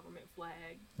world government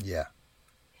flag. Yeah.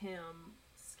 Him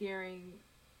scaring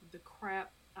the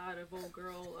crap out of old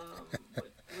girl.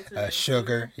 What's her name?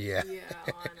 Sugar. Yeah. Yeah,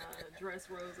 on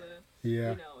Dressrosa.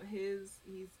 Yeah.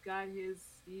 He just got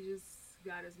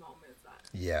his moments.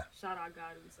 Yeah. Shout out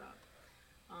God Usopp.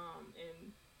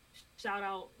 And shout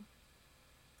out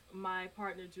my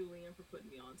partner Julian for putting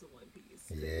me on to One Piece.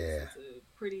 Yeah. It's a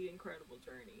pretty incredible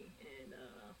journey, and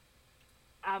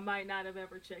I might not have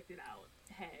ever checked it out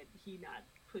had he not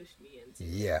pushed me into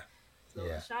it. So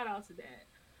shout out to that.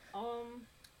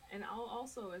 And I'll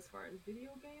also, as far as video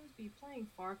games, be playing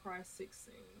Far Cry 6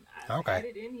 soon. I've had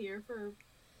it in here for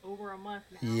over a month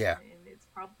now, and it's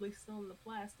probably still in the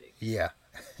plastic. Yeah.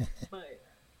 But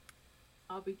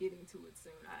I'll be getting to it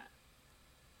soon.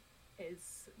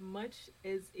 As much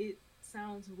as it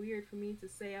sounds weird for me to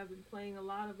say, I've been playing a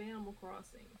lot of Animal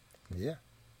Crossing. Yeah.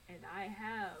 And I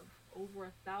have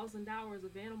over 1,000 hours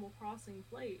of Animal Crossing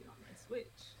played on my Switch.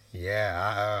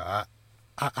 Yeah,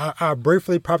 I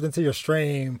briefly popped into your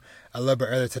stream a little bit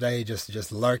earlier today,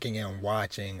 just lurking and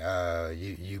watching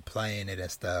you playing it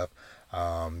and stuff.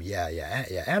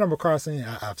 Animal Crossing.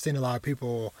 I've seen a lot of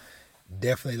people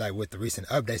definitely like with the recent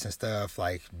updates and stuff,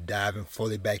 like diving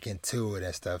fully back into it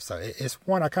and stuff. So it's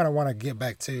one I kind of want to get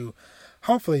back to,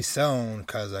 hopefully soon,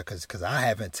 cause I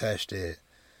haven't touched it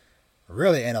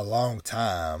really in a long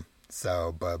time.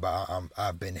 So, but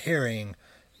I've been hearing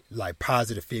like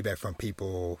positive feedback from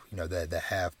people, that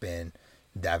have been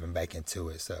diving back into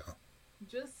it. So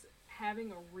just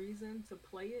having a reason to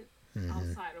play it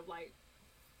outside of like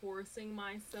forcing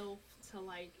myself to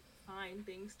like find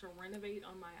things to renovate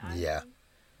on my island.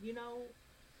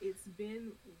 It's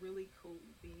been really cool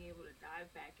being able to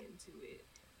dive back into it,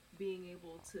 being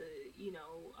able to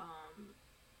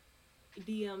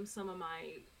DM some of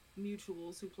my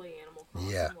mutuals who play Animal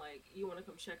Crossing, like, you want to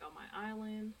come check out my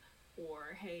island,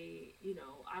 or hey,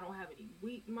 I don't have any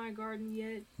wheat in my garden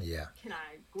yet, can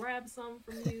I grab some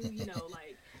from you?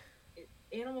 Like,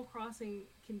 Animal Crossing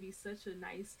can be such a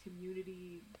nice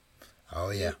community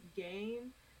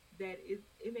game that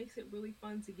it makes it really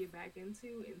fun to get back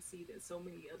into and see that so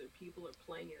many other people are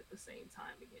playing it at the same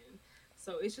time again.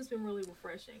 So it's just been really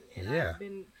refreshing, and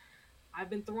I've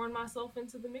been throwing myself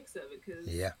into the mix of it, because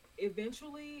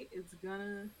eventually it's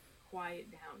gonna quiet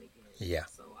down again. Yeah.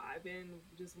 So I've been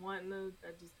just I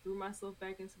just threw myself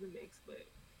back into the mix, but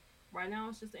right now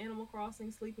it's just Animal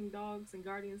Crossing, Sleeping Dogs, and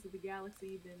Guardians of the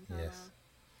Galaxy. Been kind of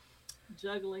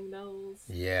juggling those.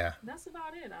 Yeah. That's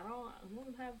about it. I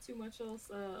don't have too much else.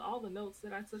 All the notes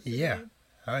that I took today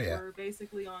were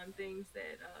basically on things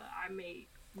that I may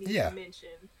need to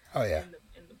mention. Oh yeah.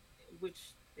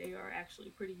 Which they are actually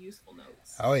pretty useful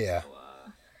notes. Oh yeah. So,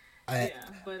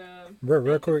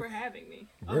 real quick for having me.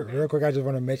 Real quick, I just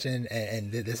want to mention,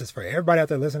 and this is for everybody out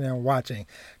there listening and watching,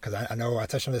 because I know I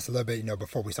touched on this a little bit,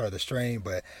 before we started the stream,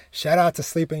 but shout out to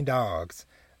Sleeping Dogs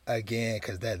again,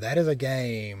 because that is a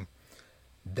game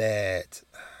that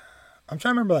I'm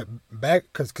trying to remember, like back,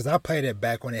 because I played it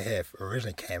back when it had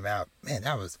originally came out. Man,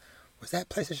 was that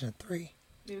PlayStation 3?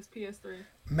 It was PS3.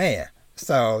 Man,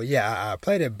 so yeah, I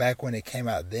played it back when it came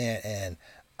out then, and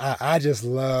I just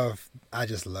loved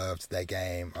that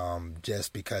game,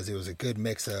 just because it was a good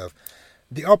mix of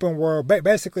the open world,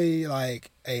 basically like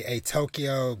a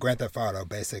Tokyo Grand Theft Auto,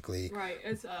 basically. Right,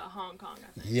 it's Hong Kong,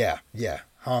 I think. Yeah,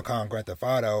 Hong Kong Grand Theft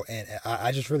Auto, and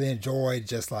I just really enjoyed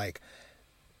just like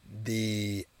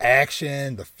the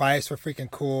action, the fights were freaking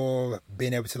cool,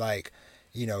 being able to like,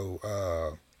 use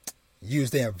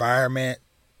the environment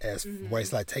as ways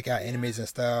to like take out enemies and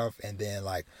stuff, and then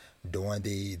like doing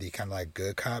the kind of like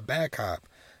good cop, bad cop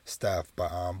stuff.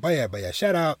 But yeah,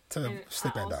 shout out to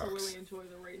Sleeping Dogs. I also really enjoy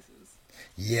the races.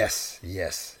 Yes,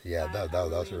 yeah,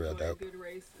 those were real dope. Good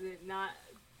race.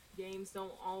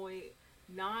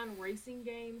 Non-racing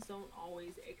games don't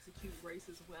always execute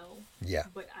races well. Yeah.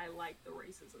 But I like the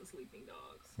races in Sleeping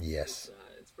Dogs. Yes.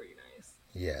 It's pretty nice.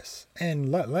 Yes. And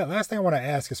last thing I want to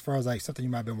ask, as far as like something you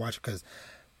might have been watching, because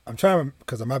I'm trying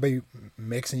because I might be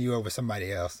mixing you up with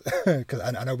somebody else. Because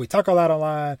I know we talk a lot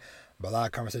online, but a lot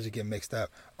of conversations get mixed up.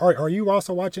 Are you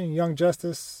also watching Young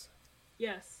Justice?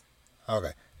 Yes.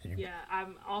 Okay. Yeah,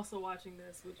 I'm also watching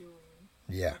this with you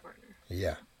and Yeah. my partner.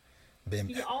 Yeah.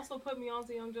 He also put me on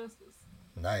to Young Justice.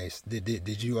 Nice.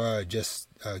 Did you just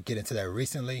get into that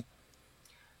recently?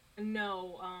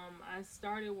 No, I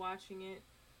started watching it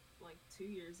like 2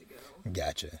 years ago.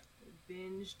 Gotcha.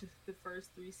 Binged the first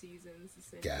 3 seasons.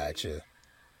 Gotcha.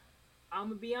 I'm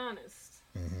gonna be honest.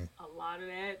 Mm-hmm. A lot of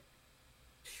that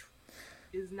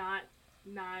is not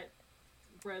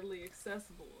readily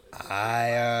accessible. It's not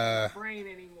in my brain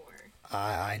anymore.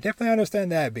 I definitely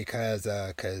understand that because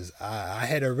I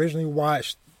had originally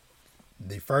watched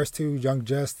the first 2 Young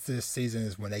Justice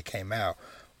seasons when they came out,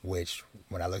 which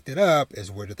when I looked it up is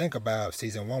weird to think about.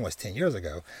 Season 1 was 10 years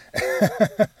ago.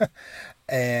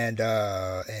 and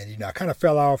you know, I kind of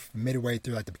fell off midway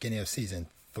through like the beginning of season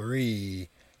 3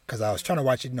 because I was trying to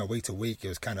watch it, you know, week to week. It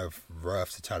was kind of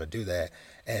rough to try to do that.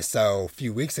 And so a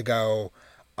few weeks ago,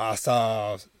 I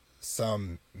saw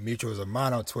some mutuals of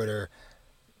mine on Twitter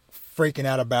freaking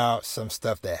out about some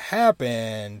stuff that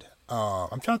happened.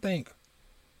 I'm trying to think.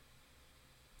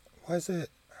 Was it?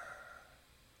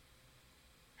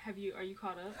 Are you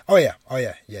caught up? Oh yeah.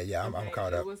 I'm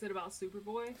caught up. Was it about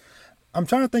Superboy? I'm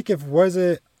trying to think if was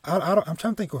it. I'm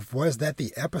trying to think if was that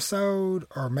the episode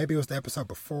or maybe it was the episode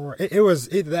before. It was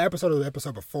either the episode or the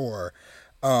episode before.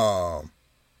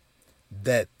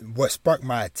 That what sparked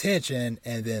my attention,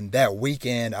 and then that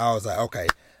weekend I was like, okay,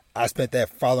 I spent that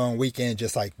following weekend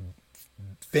just like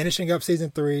finishing up season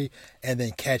 3 and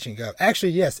then catching up.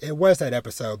 Actually, yes, it was that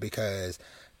episode because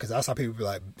I saw people be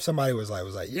like, somebody was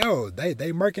like, yo, they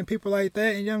murking people like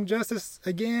that in Young Justice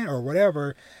again or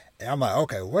whatever. And I'm like,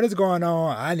 okay, what is going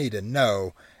on? I need to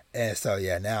know. And so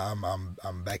yeah, now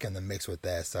I'm back in the mix with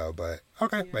that. So, but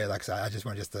okay, yeah. But like I said, I just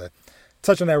wanted to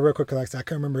touch on that real quick because like I said, I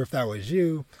couldn't remember if that was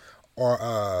you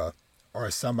or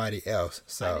somebody else.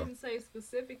 So I didn't say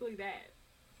specifically that.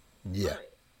 Yeah.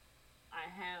 But I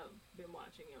have been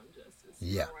watching Young Justice.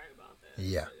 Yeah. You're right about that.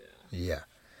 Yeah. Yeah.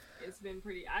 It's been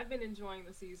pretty. I've been enjoying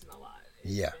the season a lot.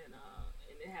 It's been,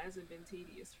 and it hasn't been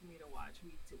tedious for me to watch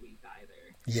week to week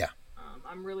either. Yeah.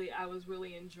 I was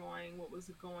really enjoying what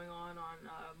was going on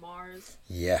Mars.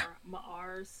 Yeah.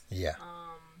 Mars. Yeah.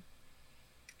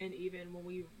 And even when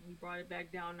we brought it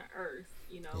back down to Earth,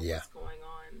 you know, what's going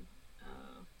on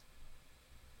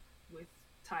with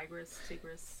Tigris,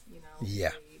 you know,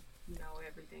 Blade, you know,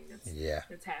 everything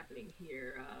that's happening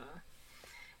here.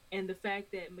 And the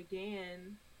fact that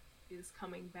M'gann is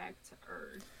coming back to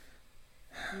Earth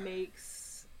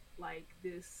makes like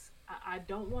this. I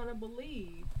don't want to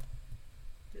believe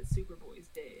that Superboy's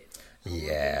dead. I don't believe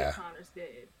that Connor's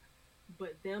dead,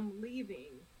 but them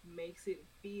leaving makes it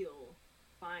feel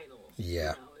final.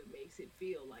 Yeah. You know, it makes it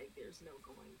feel like there's no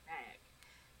going back,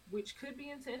 which could be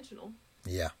intentional.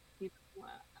 Yeah. You know,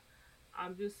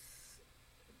 I'm just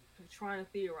trying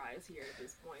to theorize here at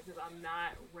this point because I'm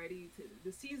not ready to.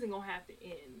 The season gonna have to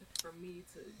end for me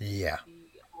to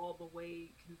be all the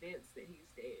way convinced that he's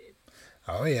dead.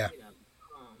 Oh yeah. You know,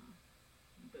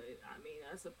 but I mean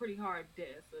that's a pretty hard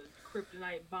death. A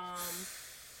kryptonite bomb.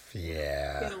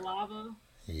 Yeah. Bit of lava.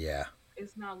 Yeah.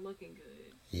 It's not looking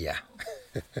good. Yeah.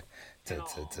 You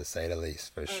know, to say the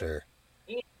least, for sure.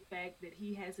 And the fact that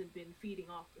he hasn't been feeding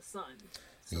off the sun.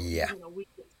 So yeah. He's in a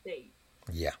weakened state.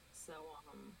 Yeah. So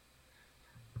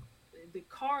the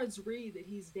cards read that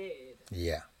he's dead.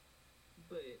 Yeah.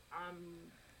 But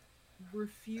I'm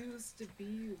refused to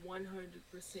be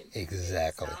 100%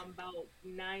 exactly. I'm about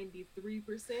 93%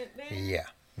 there. Yeah.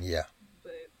 Yeah.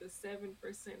 But the 7%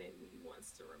 in me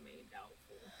wants to remain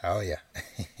doubtful. Oh yeah.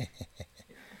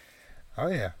 Oh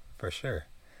yeah, for sure.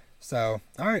 So,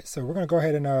 all right, so we're gonna go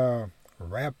ahead and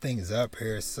wrap things up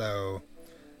here. So,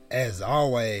 as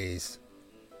always,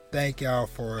 thank y'all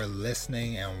for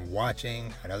listening and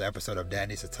watching another episode of Dad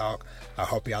Needs to Talk. I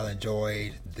hope y'all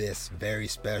enjoyed this very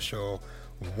special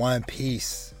One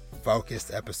Piece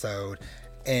focused episode.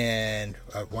 And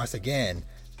once again,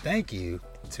 thank you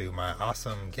to my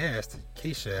awesome guest,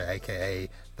 Keisha, aka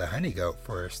the Honey Goat,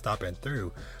 for stopping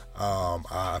through.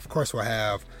 Of course, we'll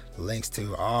have links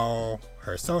to all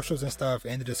her socials and stuff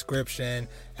in the description,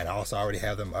 and I also already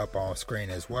have them up on screen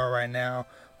as well right now.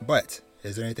 But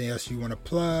is there anything else you want to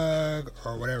plug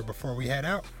or whatever before we head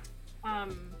out?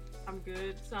 I'm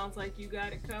good. Sounds like you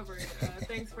got it covered.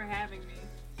 Thanks for having me.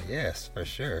 Yes, for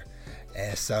sure.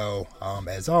 And so,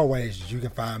 as always, you can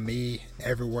find me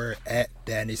everywhere at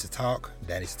Dad Needs to Talk.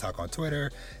 Dad Needs to Talk on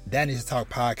Twitter. Dad Needs to Talk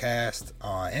podcast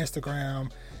on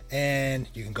Instagram. And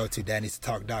you can go to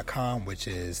dadneedstalk.com, which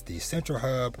is the central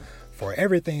hub for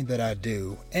everything that I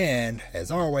do. And as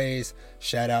always,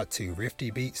 shout out to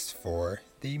Rifty Beats for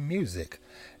the music.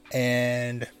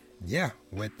 And yeah,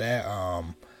 with that,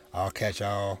 I'll catch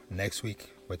y'all next week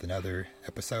with another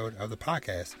episode of the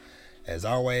podcast. As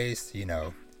always,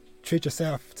 treat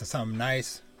yourself to something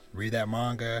nice, read that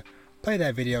manga, play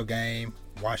that video game,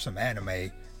 watch some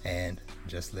anime, and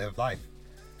just live life.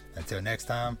 Until next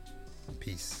time,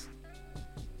 peace.